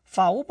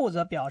法务部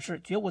则表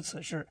示绝无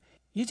此事，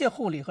一切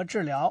护理和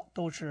治疗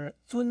都是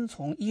遵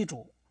从医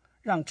嘱，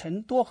让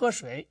陈多喝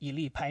水以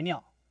利排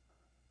尿。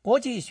国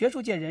际学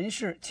术界人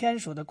士签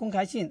署的公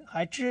开信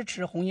还支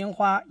持洪英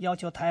花要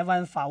求台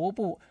湾法务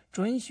部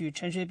准许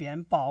陈水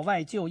扁保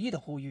外就医的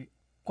呼吁。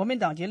国民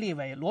党籍立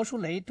委罗淑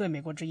蕾对美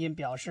国之音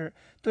表示，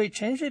对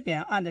陈水扁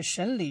案的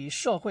审理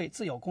社会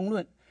自有公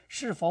论，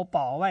是否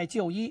保外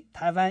就医，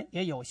台湾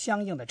也有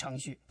相应的程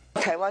序。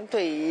台湾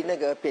对于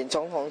扁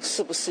总统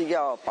是不是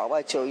要保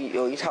外就医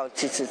有一套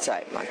机制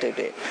在嘛，对不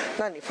对？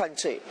那你犯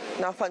罪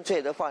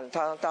的话，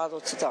大家都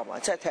知道嘛，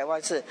在台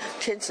湾是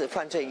天子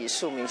犯罪与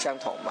庶民相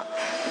同嘛。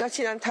那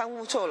既然贪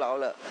污坐牢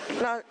了，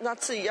那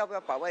至于要不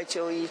要保外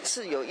就医，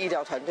是由医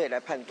疗团队来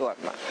判断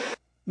嘛。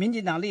民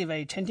进党立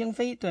委陈亭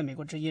妃对美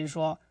国之音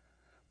说，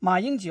马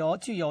英九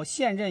具有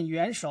现任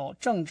元首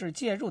政治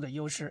介入的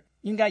优势，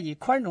应该以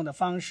宽容的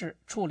方式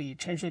处理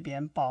陈水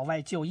扁保外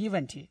就医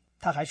问题。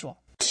他还说，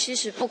其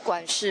实不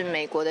管是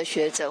美国的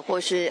学者或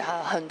是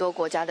很多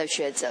国家的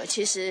学者，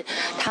其实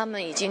他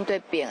们已经对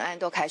扁案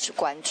都开始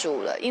关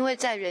注了，因为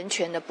在人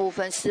权的部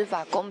分、司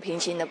法公平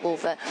性的部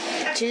分，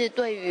其实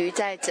对于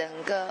在整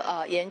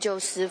个研究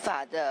司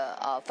法的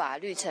法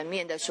律层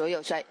面的所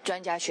有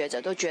专家学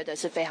者都觉得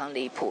是非常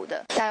离谱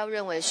的。大家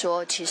认为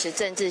说，其实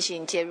政治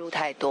性介入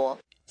太多。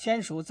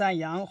签署赞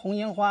扬红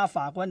樱花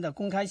法官的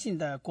公开信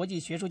的国际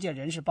学术界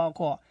人士包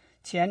括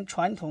前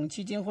传统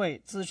基金会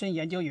资深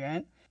研究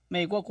员、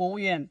美国国务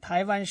院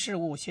台湾事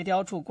务协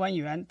调处官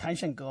员谭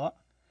慎阁、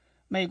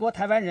美国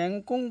台湾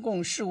人公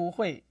共事务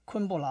会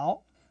昆布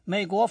劳、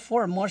美国福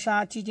尔摩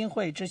沙基金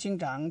会执行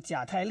长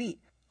贾泰利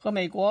和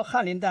美国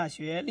翰林大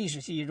学历史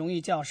系荣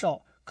誉教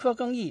授柯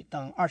更义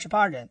等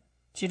28人，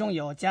其中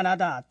有加拿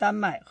大、丹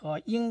麦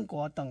和英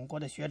国等国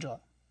的学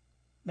者。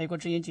美国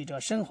之音记者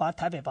申华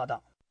台北报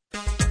道。